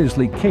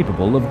seriously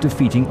capable of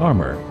defeating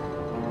armor.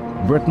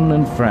 Britain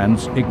and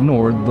France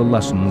ignored the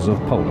lessons of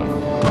Poland.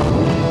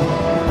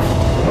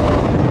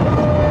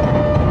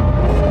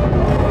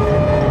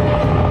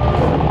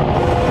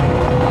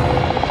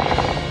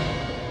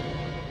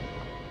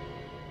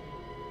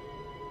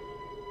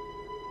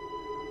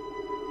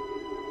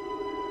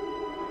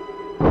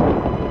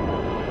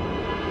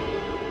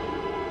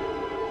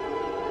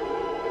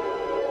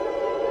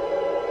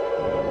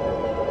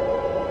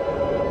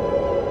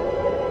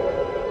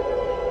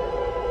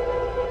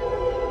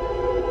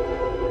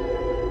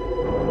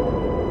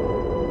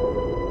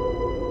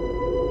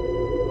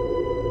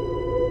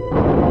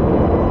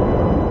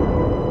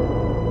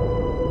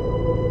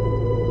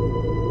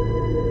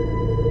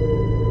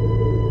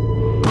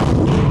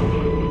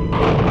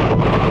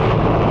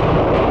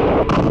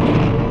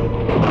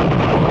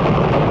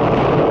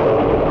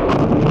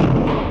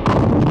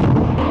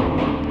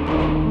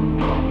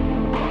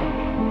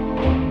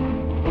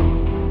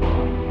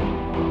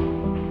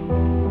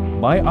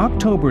 By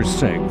October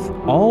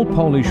 6th, all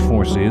Polish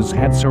forces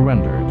had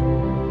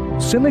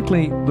surrendered.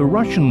 Cynically, the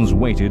Russians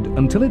waited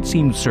until it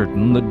seemed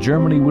certain that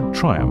Germany would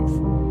triumph,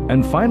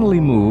 and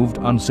finally moved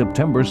on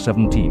September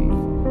 17th.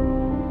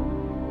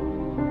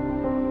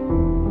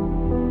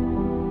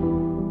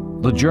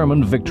 The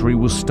German victory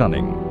was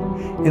stunning.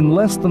 In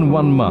less than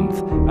 1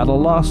 month, at a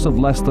loss of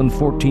less than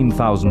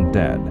 14,000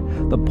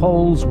 dead, the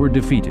Poles were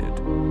defeated.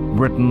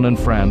 Britain and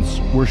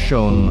France were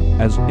shown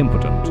as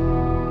impotent.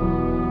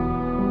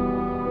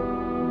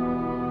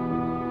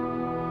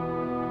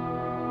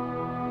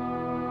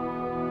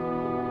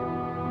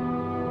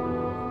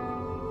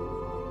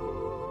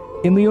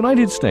 In the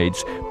United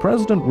States,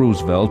 President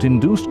Roosevelt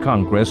induced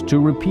Congress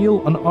to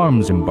repeal an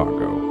arms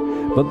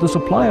embargo, but the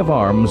supply of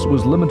arms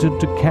was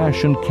limited to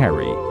cash and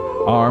carry.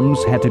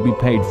 Arms had to be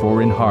paid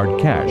for in hard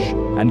cash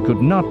and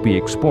could not be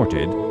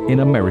exported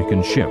in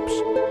American ships.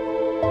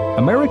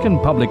 American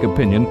public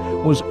opinion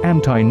was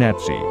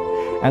anti-Nazi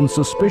and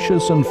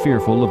suspicious and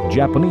fearful of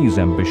Japanese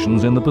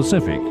ambitions in the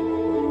Pacific,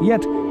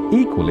 yet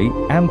equally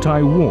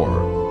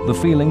anti-war, the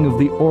feeling of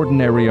the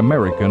ordinary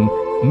American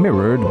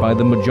mirrored by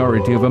the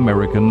majority of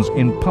Americans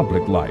in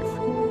public life.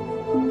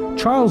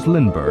 Charles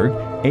Lindbergh,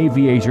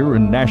 aviator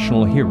and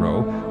national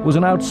hero, was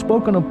an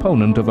outspoken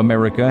opponent of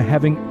America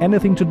having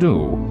anything to do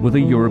with a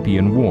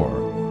European war.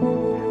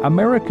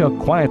 America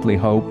quietly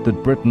hoped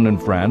that Britain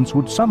and France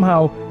would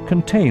somehow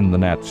contain the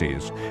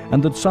Nazis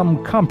and that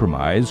some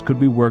compromise could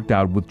be worked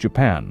out with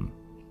Japan.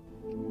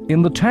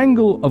 In the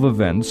tangle of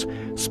events,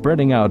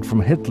 spreading out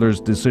from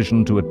Hitler's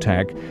decision to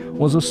attack,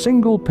 was a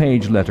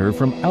single-page letter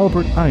from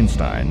Albert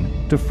Einstein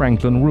to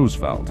Franklin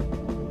Roosevelt.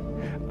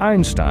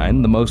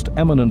 Einstein, the most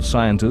eminent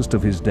scientist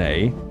of his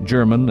day,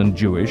 German and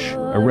Jewish,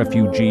 a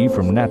refugee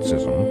from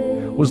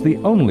Nazism, was the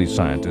only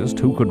scientist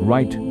who could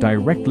write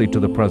directly to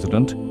the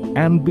president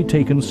and be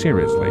taken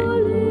seriously.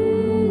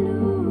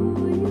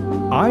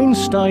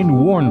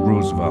 Einstein warned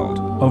Roosevelt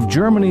of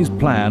Germany's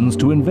plans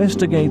to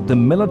investigate the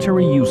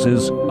military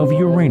uses of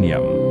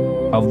uranium,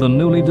 of the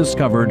newly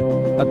discovered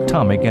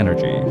atomic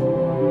energy.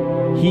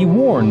 He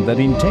warned that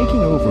in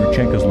taking over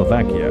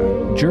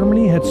Czechoslovakia,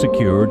 Germany had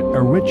secured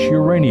a rich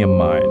uranium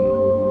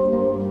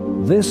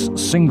mine. This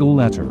single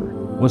letter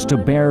was to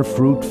bear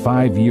fruit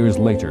 5 years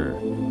later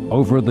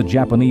over the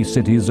Japanese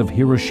cities of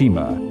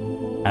Hiroshima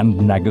and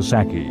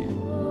Nagasaki.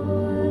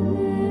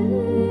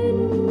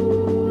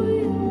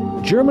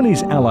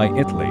 Germany's ally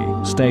Italy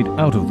stayed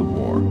out of the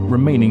war,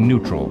 remaining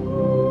neutral.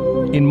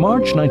 In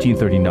March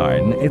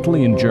 1939,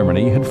 Italy and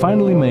Germany had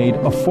finally made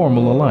a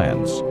formal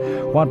alliance,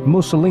 what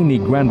Mussolini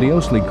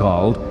grandiosely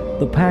called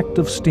the Pact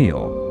of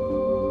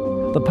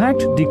Steel. The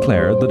pact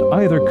declared that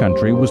either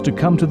country was to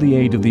come to the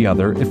aid of the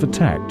other if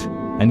attacked,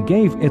 and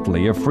gave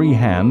Italy a free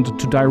hand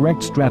to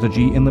direct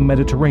strategy in the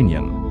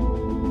Mediterranean.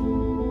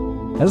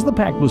 As the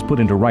pact was put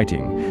into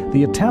writing,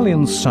 the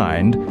Italians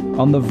signed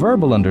on the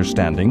verbal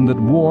understanding that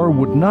war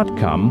would not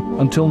come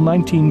until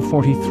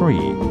 1943.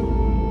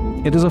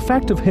 It is a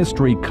fact of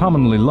history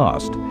commonly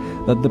lost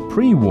that the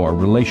pre-war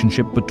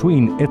relationship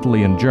between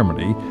Italy and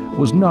Germany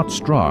was not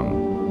strong.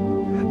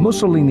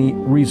 Mussolini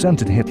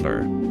resented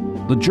Hitler.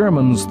 The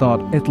Germans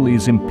thought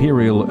Italy's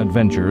imperial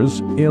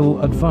adventures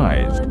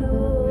ill-advised.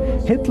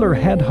 Hitler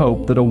had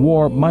hoped that a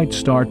war might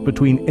start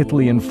between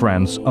Italy and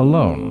France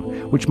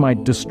alone, which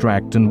might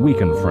distract and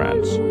weaken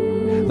France.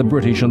 The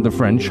British and the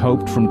French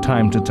hoped from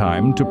time to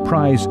time to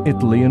prize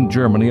Italy and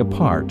Germany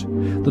apart.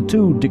 The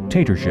two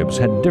dictatorships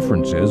had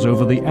differences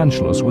over the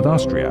Anschluss with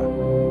Austria.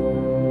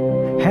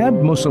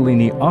 Had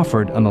Mussolini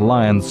offered an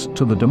alliance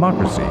to the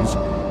democracies,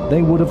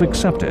 they would have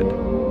accepted.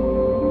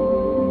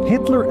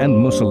 Hitler and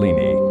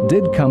Mussolini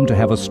did come to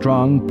have a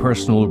strong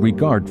personal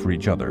regard for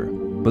each other,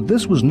 but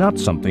this was not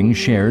something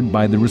shared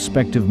by the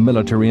respective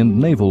military and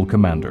naval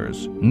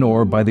commanders,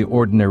 nor by the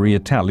ordinary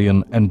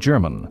Italian and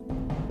German.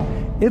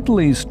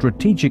 Italy's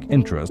strategic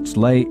interests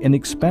lay in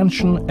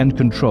expansion and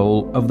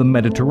control of the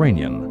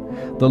Mediterranean,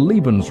 the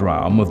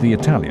Lebensraum of the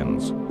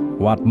Italians,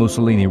 what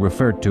Mussolini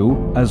referred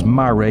to as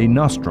Mare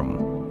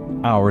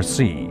Nostrum, our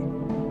sea.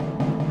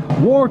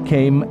 War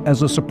came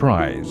as a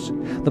surprise,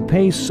 the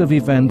pace of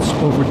events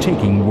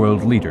overtaking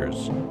world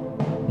leaders.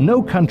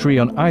 No country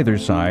on either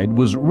side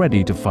was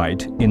ready to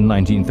fight in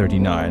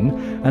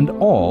 1939, and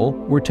all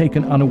were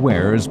taken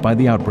unawares by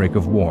the outbreak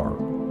of war.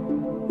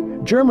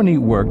 Germany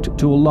worked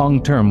to a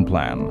long-term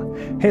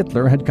plan.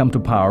 Hitler had come to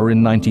power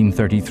in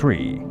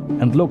 1933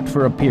 and looked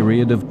for a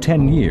period of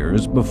 10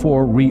 years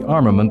before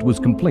rearmament was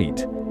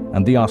complete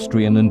and the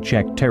Austrian and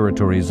Czech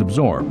territories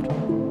absorbed.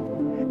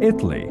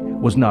 Italy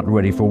was not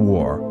ready for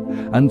war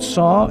and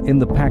saw in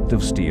the Pact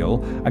of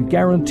Steel a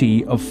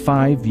guarantee of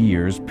 5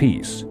 years'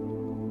 peace.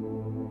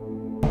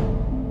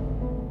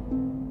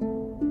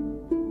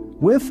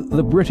 With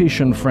the British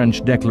and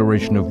French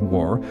declaration of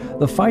war,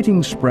 the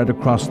fighting spread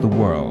across the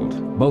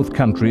world. Both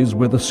countries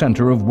were the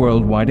center of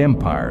worldwide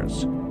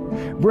empires.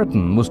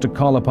 Britain was to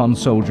call upon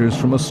soldiers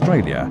from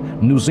Australia,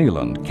 New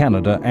Zealand,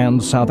 Canada,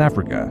 and South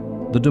Africa,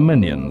 the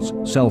Dominions,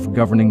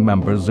 self-governing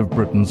members of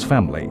Britain's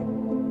family.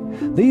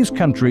 These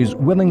countries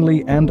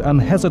willingly and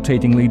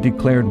unhesitatingly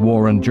declared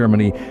war on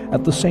Germany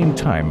at the same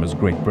time as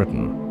Great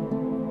Britain.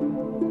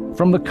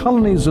 From the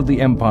colonies of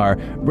the empire,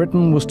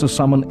 Britain was to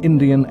summon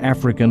Indian,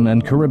 African,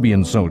 and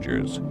Caribbean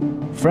soldiers.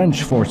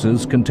 French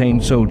forces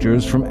contained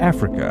soldiers from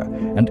Africa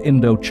and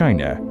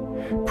Indochina.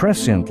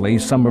 Presciently,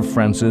 some of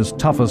France's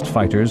toughest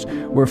fighters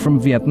were from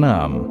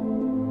Vietnam.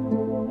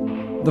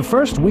 The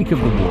first week of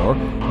the war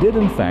did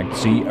in fact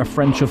see a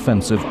French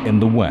offensive in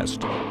the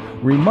west,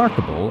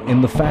 remarkable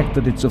in the fact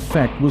that its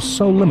effect was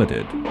so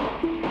limited.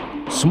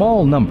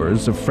 Small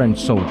numbers of French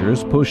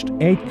soldiers pushed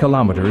 8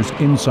 kilometers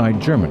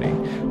inside Germany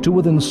to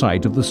within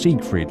sight of the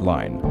Siegfried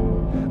Line,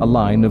 a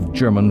line of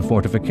German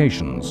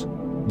fortifications,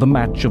 the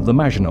match of the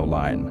Maginot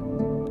Line,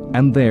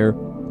 and there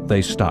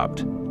they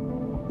stopped.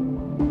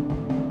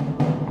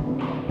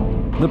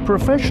 The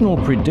professional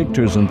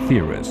predictors and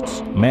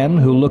theorists, men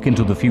who look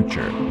into the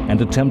future and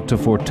attempt to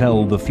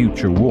foretell the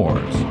future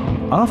wars,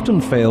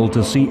 often fail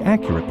to see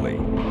accurately,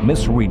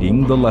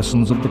 misreading the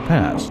lessons of the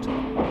past.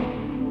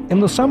 In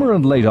the summer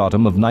and late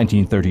autumn of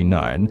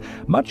 1939,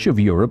 much of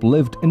Europe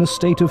lived in a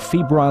state of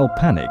febrile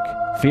panic,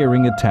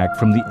 fearing attack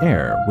from the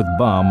air with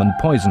bomb and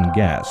poison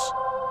gas.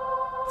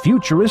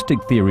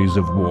 Futuristic theories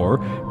of war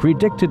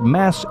predicted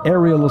mass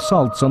aerial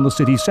assaults on the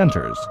city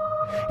centers.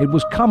 It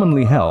was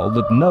commonly held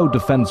that no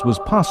defense was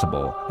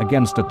possible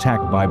against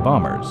attack by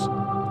bombers.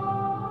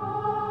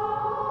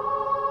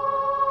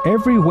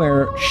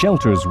 Everywhere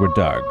shelters were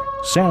dug,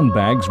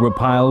 sandbags were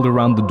piled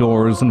around the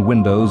doors and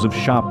windows of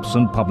shops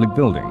and public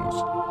buildings.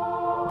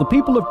 The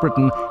people of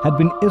Britain had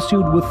been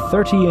issued with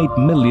 38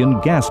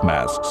 million gas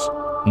masks.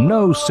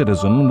 No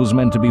citizen was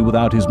meant to be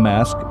without his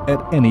mask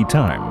at any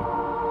time.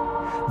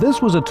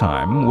 This was a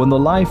time when the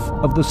life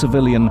of the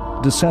civilian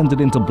descended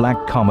into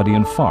black comedy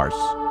and farce.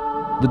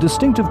 The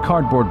distinctive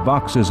cardboard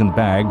boxes and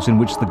bags in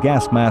which the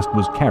gas mask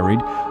was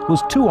carried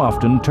was too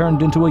often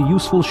turned into a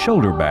useful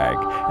shoulder bag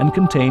and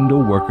contained a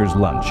worker's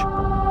lunch.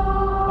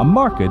 A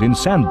market in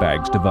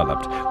sandbags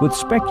developed, with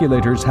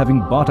speculators having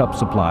bought up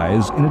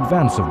supplies in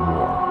advance of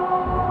war.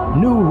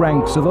 New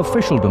ranks of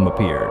officialdom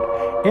appeared.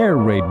 Air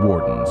raid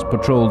wardens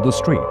patrolled the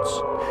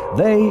streets.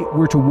 They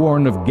were to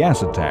warn of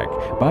gas attack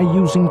by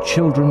using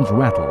children's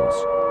rattles.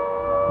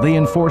 They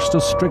enforced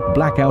a strict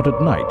blackout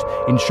at night,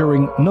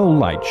 ensuring no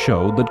light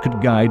showed that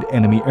could guide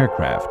enemy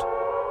aircraft.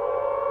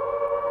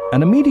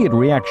 An immediate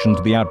reaction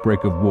to the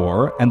outbreak of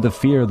war and the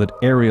fear that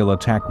aerial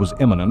attack was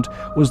imminent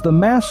was the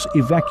mass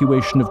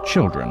evacuation of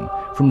children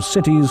from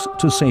cities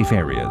to safe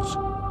areas.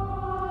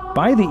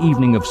 By the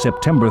evening of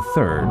September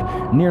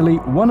 3rd, nearly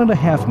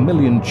 1.5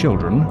 million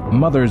children,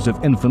 mothers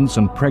of infants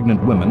and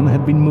pregnant women,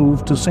 had been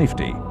moved to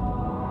safety.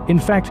 In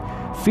fact,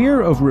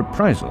 fear of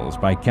reprisals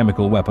by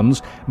chemical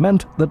weapons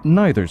meant that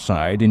neither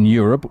side in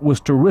Europe was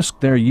to risk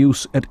their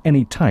use at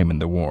any time in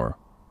the war.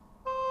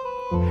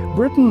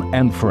 Britain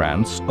and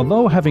France,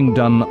 although having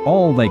done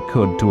all they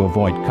could to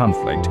avoid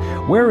conflict,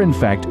 were in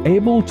fact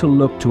able to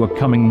look to a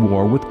coming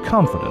war with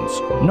confidence,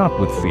 not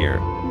with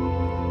fear.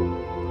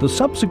 The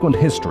subsequent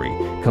history,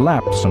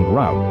 collapse and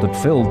rout that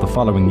filled the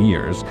following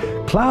years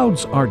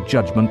clouds our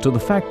judgment to the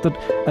fact that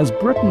as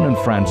Britain and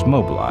France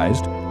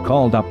mobilized,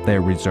 called up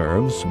their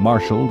reserves,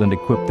 marshaled and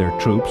equipped their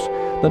troops,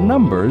 the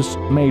numbers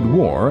made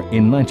war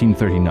in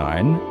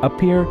 1939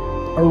 appear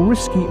a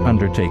risky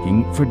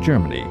undertaking for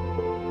Germany.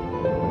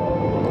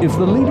 If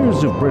the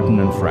leaders of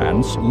Britain and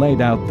France laid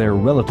out their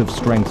relative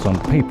strengths on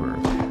paper,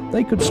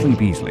 they could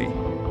sleep easily.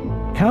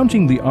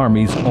 Counting the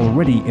armies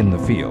already in the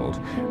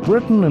field,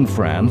 Britain and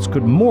France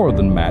could more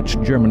than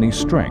match Germany's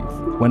strength,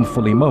 when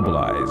fully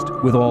mobilized,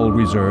 with all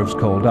reserves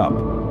called up.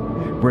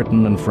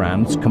 Britain and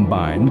France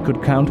combined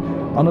could count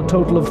on a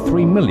total of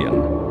 3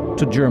 million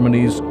to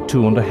Germany's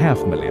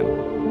 2.5 million.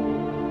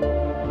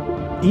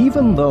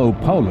 Even though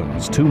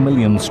Poland's 2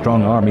 million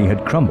strong army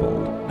had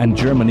crumbled and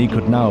Germany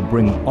could now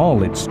bring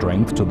all its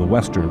strength to the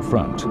Western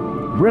Front,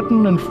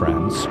 Britain and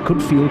France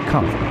could feel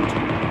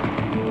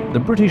confident. The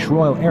British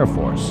Royal Air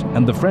Force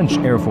and the French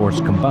Air Force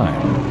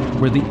combined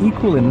were the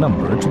equal in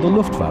number to the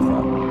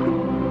Luftwaffe.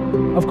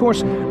 Of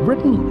course,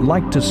 Britain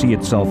liked to see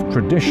itself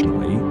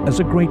traditionally as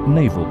a great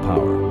naval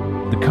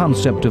power. The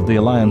concept of the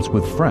alliance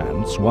with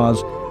France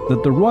was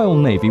that the Royal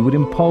Navy would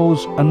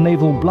impose a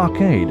naval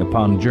blockade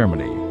upon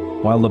Germany,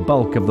 while the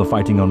bulk of the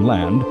fighting on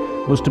land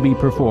was to be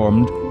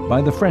performed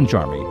by the French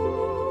army.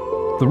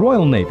 The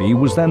Royal Navy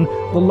was then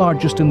the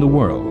largest in the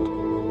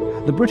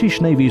world. The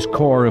British Navy's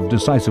core of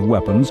decisive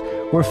weapons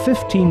were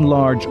 15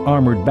 large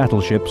armored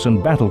battleships and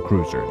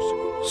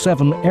battlecruisers,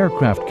 7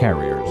 aircraft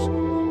carriers,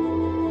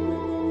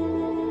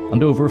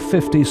 and over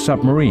 50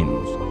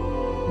 submarines.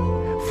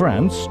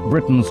 France,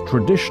 Britain's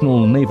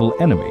traditional naval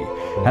enemy,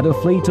 had a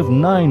fleet of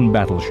 9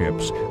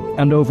 battleships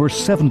and over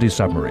 70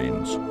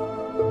 submarines.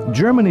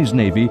 Germany's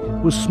navy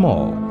was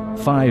small,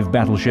 5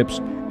 battleships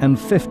and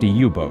 50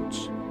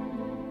 U-boats.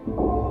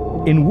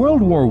 In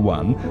World War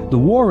I, the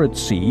war at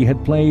sea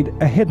had played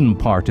a hidden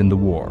part in the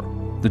war.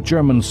 The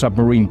German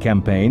submarine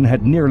campaign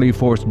had nearly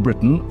forced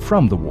Britain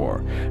from the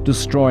war,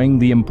 destroying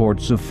the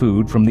imports of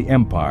food from the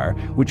empire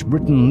which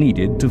Britain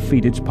needed to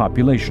feed its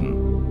population.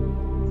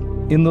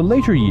 In the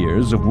later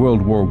years of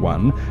World War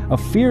I, a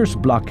fierce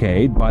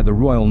blockade by the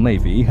Royal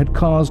Navy had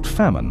caused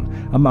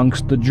famine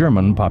amongst the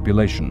German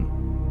population.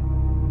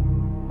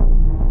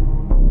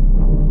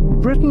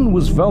 Britain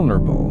was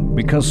vulnerable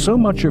because so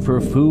much of her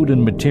food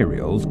and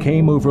materials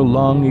came over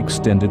long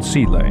extended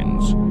sea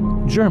lanes.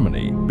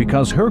 Germany,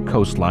 because her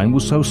coastline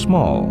was so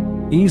small,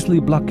 easily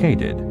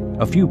blockaded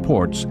a few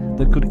ports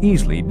that could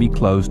easily be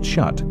closed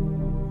shut.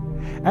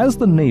 As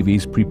the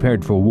navies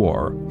prepared for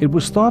war, it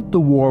was thought the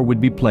war would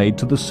be played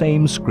to the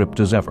same script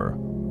as ever.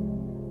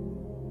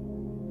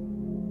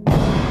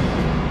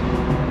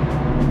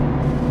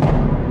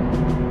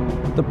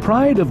 The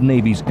pride of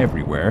navies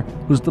everywhere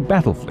was the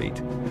battle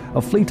fleet,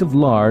 a fleet of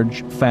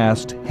large,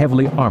 fast,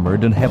 heavily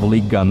armored and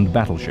heavily gunned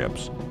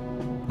battleships.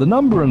 The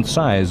number and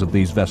size of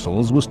these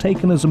vessels was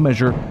taken as a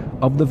measure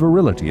of the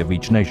virility of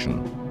each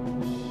nation.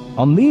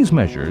 On these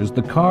measures,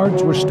 the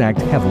cards were stacked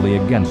heavily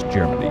against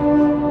Germany.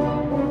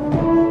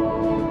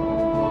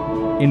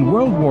 In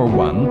World War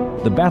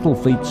I, the battle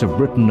fleets of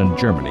Britain and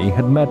Germany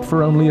had met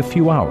for only a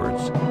few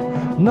hours.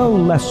 No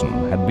lesson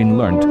had been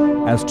learnt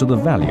as to the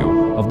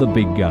value of the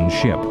big gun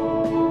ship.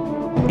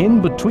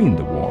 In between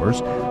the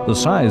wars, the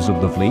size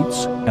of the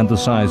fleets and the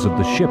size of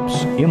the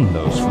ships in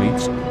those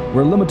fleets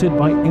were limited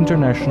by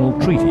international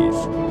treaties.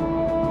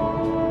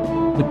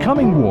 The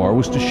coming war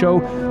was to show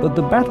that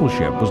the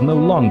battleship was no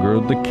longer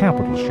the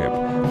capital ship,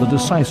 the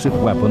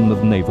decisive weapon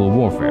of naval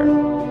warfare.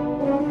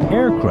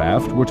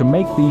 Aircraft were to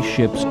make these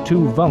ships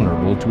too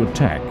vulnerable to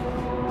attack.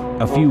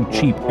 A few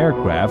cheap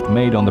aircraft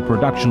made on the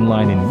production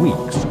line in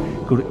weeks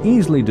could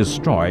easily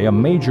destroy a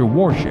major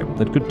warship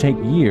that could take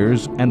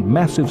years and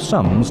massive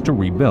sums to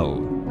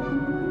rebuild.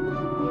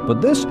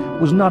 But this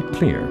was not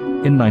clear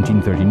in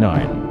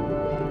 1939.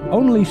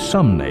 Only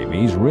some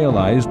navies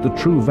realized the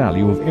true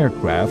value of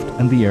aircraft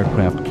and the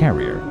aircraft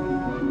carrier.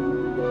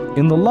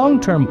 In the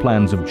long-term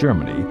plans of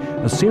Germany,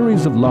 a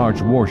series of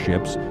large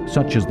warships,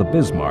 such as the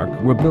Bismarck,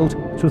 were built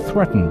to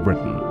threaten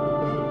Britain.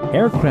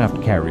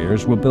 Aircraft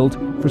carriers were built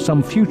for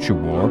some future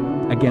war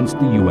against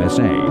the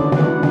USA.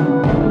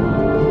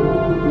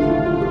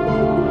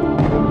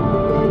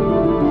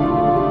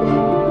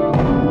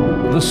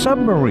 The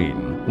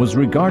submarine was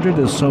regarded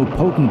as so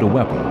potent a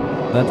weapon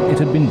that it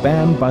had been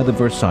banned by the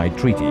Versailles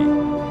Treaty.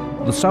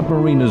 The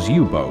submarine as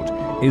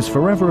U-boat is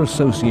forever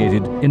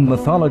associated in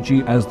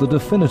mythology as the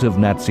definitive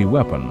Nazi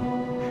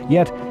weapon.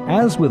 Yet,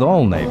 as with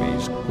all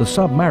navies, the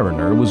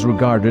submariner was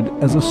regarded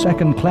as a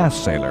second-class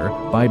sailor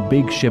by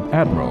big ship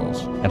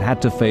admirals and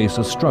had to face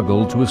a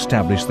struggle to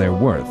establish their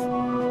worth.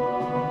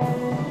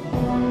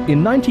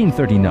 In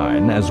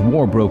 1939, as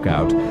war broke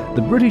out,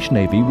 the British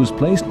Navy was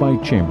placed by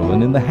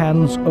Chamberlain in the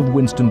hands of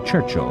Winston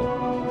Churchill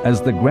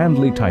as the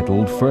grandly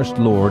titled First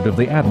Lord of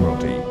the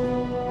Admiralty.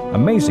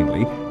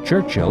 Amazingly,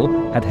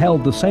 Churchill had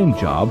held the same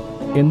job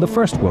in the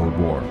First World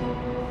War.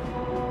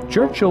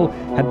 Churchill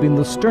had been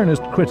the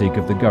sternest critic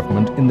of the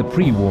government in the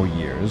pre-war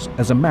years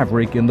as a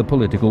maverick in the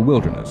political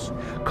wilderness,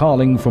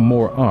 calling for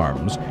more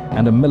arms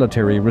and a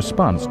military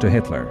response to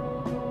Hitler.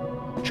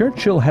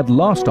 Churchill had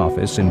lost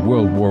office in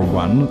World War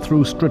I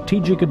through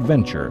strategic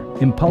adventure,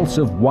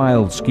 impulsive,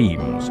 wild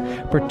schemes,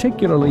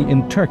 particularly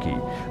in Turkey,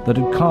 that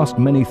had cost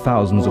many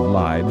thousands of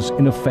lives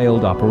in a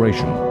failed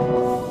operation.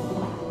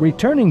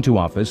 Returning to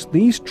office,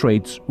 these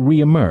traits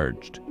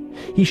re-emerged.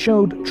 He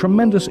showed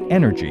tremendous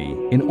energy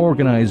in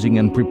organizing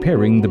and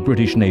preparing the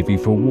British Navy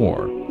for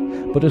war,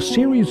 but a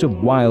series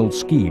of wild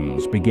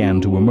schemes began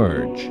to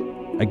emerge,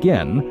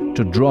 again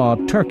to draw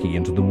Turkey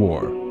into the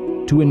war,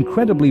 to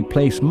incredibly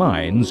place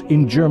mines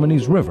in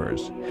Germany's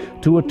rivers,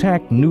 to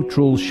attack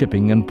neutral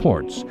shipping and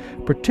ports,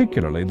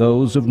 particularly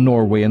those of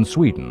Norway and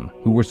Sweden,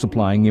 who were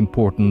supplying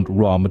important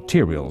raw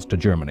materials to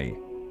Germany.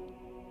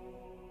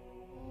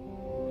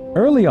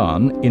 Early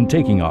on, in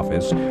taking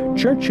office,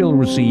 Churchill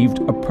received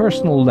a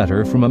personal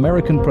letter from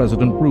American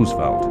President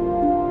Roosevelt.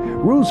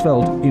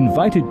 Roosevelt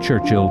invited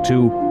Churchill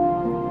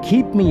to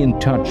keep me in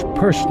touch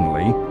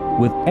personally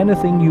with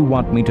anything you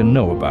want me to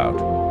know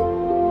about.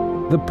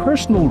 The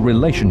personal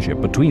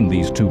relationship between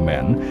these two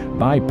men,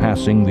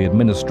 bypassing the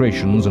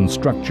administrations and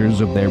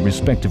structures of their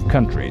respective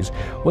countries,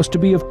 was to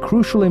be of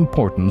crucial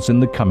importance in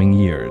the coming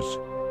years.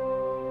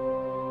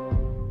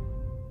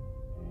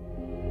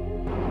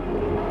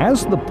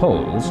 As the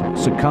Poles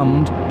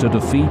succumbed to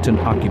defeat and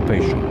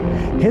occupation,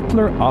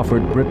 Hitler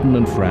offered Britain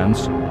and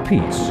France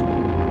peace.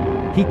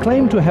 He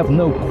claimed to have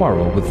no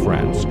quarrel with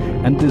France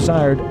and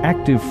desired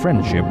active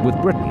friendship with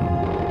Britain.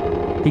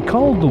 He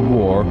called the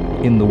war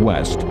in the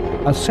West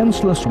a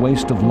senseless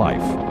waste of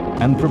life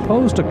and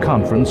proposed a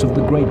conference of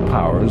the great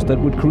powers that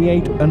would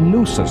create a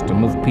new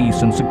system of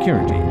peace and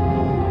security.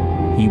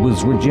 He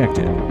was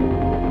rejected.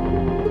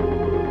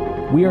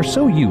 We are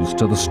so used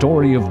to the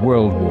story of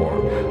World War,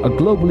 a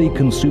globally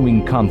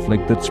consuming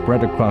conflict that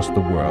spread across the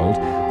world,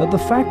 that the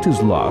fact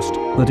is lost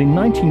that in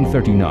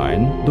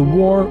 1939 the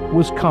war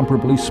was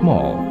comparably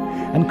small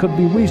and could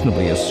be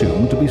reasonably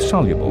assumed to be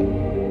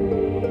soluble.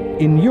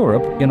 In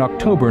Europe, in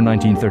October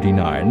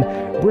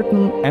 1939,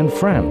 Britain and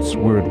France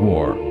were at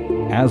war,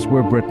 as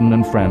were Britain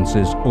and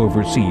France's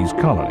overseas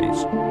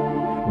colonies.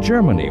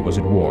 Germany was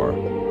at war.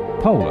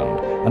 Poland,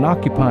 an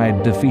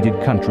occupied,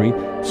 defeated country,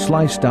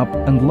 sliced up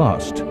and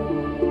lost.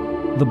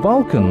 The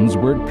Balkans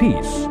were at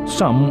peace.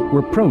 Some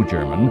were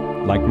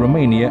pro-German, like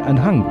Romania and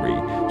Hungary.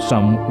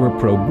 Some were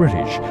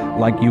pro-British,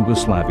 like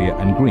Yugoslavia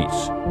and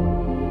Greece.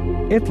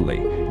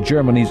 Italy,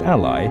 Germany's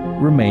ally,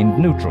 remained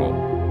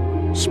neutral.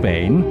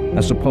 Spain,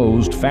 a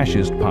supposed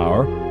fascist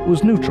power,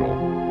 was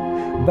neutral.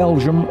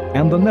 Belgium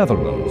and the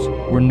Netherlands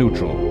were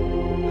neutral.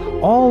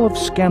 All of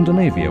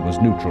Scandinavia was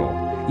neutral,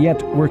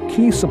 yet were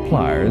key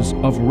suppliers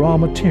of raw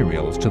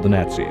materials to the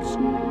Nazis.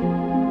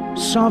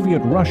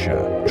 Soviet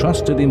Russia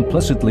trusted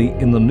implicitly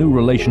in the new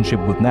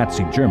relationship with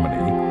Nazi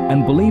Germany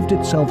and believed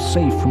itself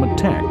safe from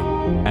attack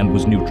and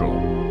was neutral.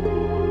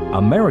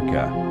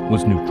 America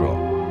was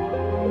neutral.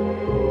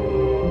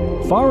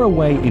 Far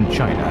away in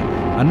China,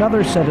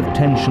 another set of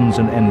tensions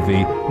and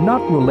envy,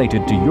 not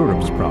related to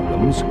Europe's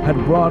problems, had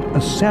brought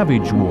a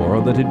savage war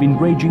that had been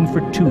raging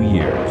for 2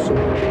 years.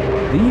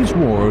 These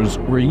wars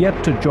were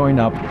yet to join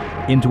up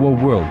into a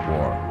world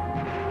war.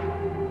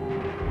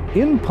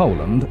 In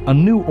Poland, a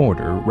new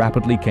order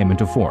rapidly came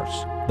into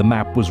force. The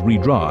map was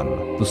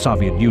redrawn. The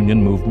Soviet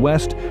Union moved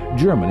west,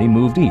 Germany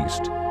moved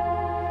east.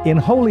 In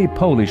holy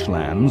Polish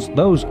lands,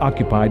 those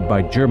occupied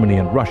by Germany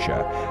and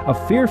Russia, a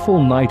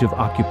fearful night of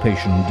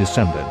occupation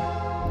descended.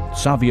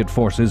 Soviet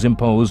forces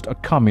imposed a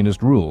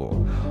communist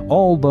rule.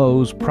 All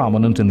those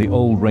prominent in the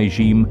old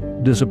regime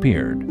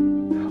disappeared.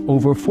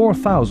 Over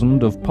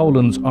 4,000 of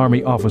Poland's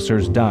army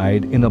officers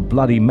died in a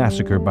bloody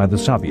massacre by the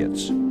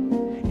Soviets.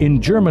 In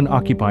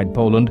German-occupied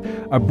Poland,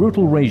 a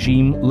brutal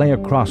regime lay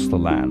across the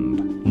land.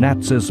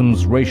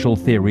 Nazism's racial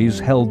theories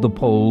held the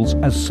Poles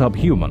as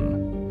subhuman.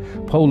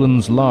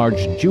 Poland's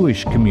large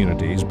Jewish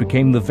communities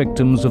became the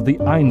victims of the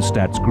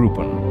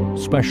Einsatzgruppen,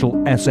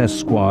 special SS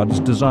squads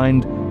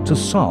designed to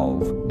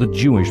solve the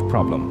Jewish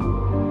problem.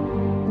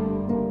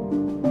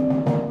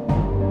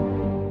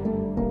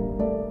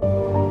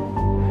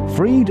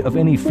 Freed of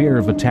any fear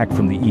of attack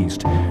from the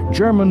east,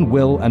 German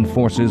will and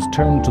forces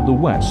turned to the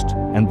west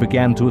and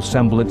began to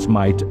assemble its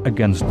might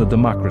against the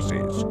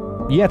democracies.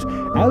 Yet,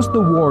 as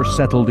the war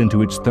settled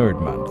into its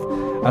third month,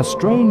 a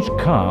strange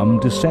calm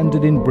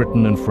descended in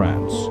Britain and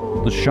France.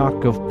 The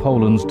shock of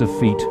Poland's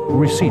defeat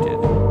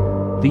receded.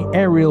 The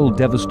aerial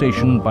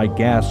devastation by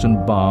gas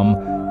and bomb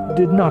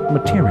did not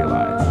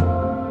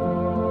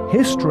materialize.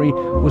 History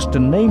was to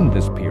name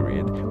this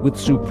period, with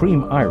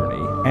supreme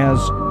irony, as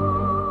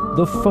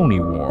the Phony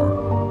War.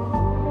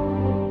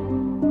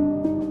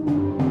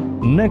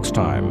 Next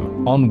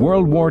time, on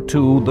World War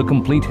II, The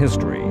Complete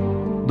History.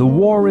 The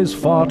war is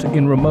fought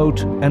in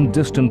remote and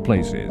distant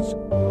places.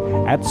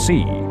 At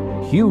sea,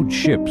 huge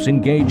ships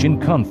engage in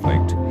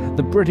conflict.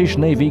 The British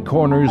Navy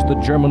corners the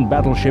German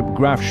battleship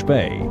Graf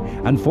Spee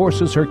and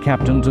forces her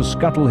captain to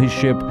scuttle his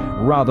ship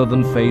rather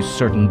than face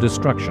certain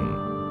destruction.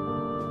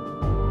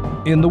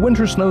 In the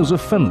winter snows of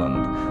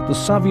Finland, the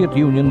Soviet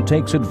Union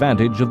takes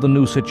advantage of the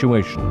new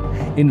situation,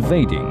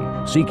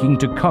 invading, seeking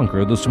to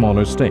conquer the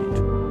smaller state.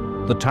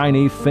 The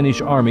tiny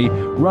Finnish army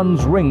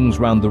runs rings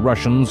round the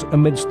Russians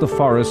amidst the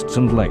forests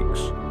and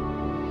lakes.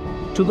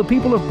 To the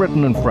people of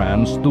Britain and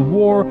France, the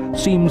war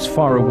seems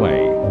far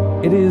away.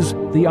 It is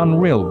the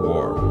unreal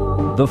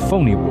war, the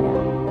phony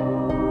war.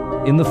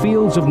 In the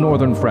fields of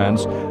northern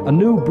France, a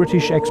new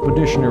British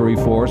expeditionary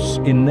force,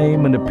 in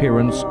name and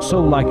appearance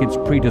so like its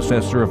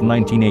predecessor of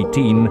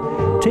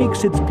 1918,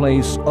 takes its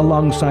place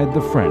alongside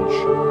the French.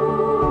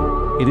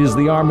 It is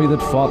the army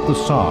that fought the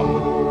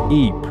Somme,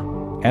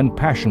 Ypres, and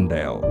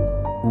Passchendaele,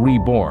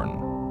 reborn.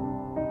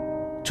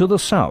 To the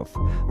south,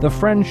 the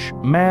French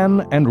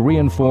man and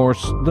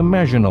reinforce the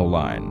Maginot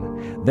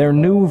Line, their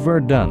new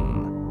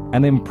Verdun,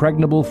 an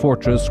impregnable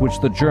fortress which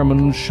the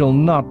Germans shall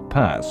not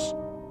pass.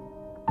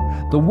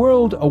 The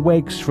world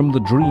awakes from the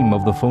dream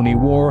of the phony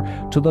war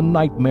to the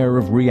nightmare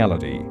of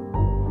reality.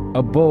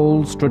 A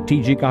bold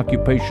strategic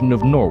occupation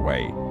of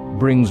Norway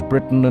brings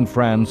Britain and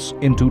France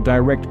into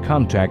direct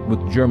contact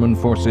with German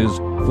forces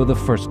for the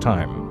first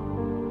time.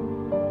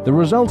 The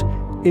result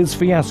is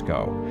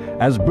fiasco,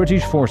 as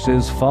British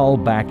forces fall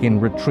back in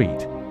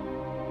retreat.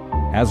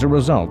 As a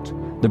result,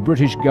 the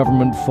British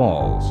government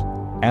falls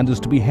and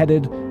is to be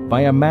headed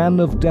by a man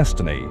of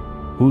destiny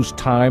whose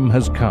time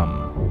has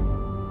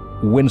come: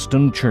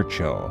 Winston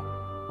Churchill.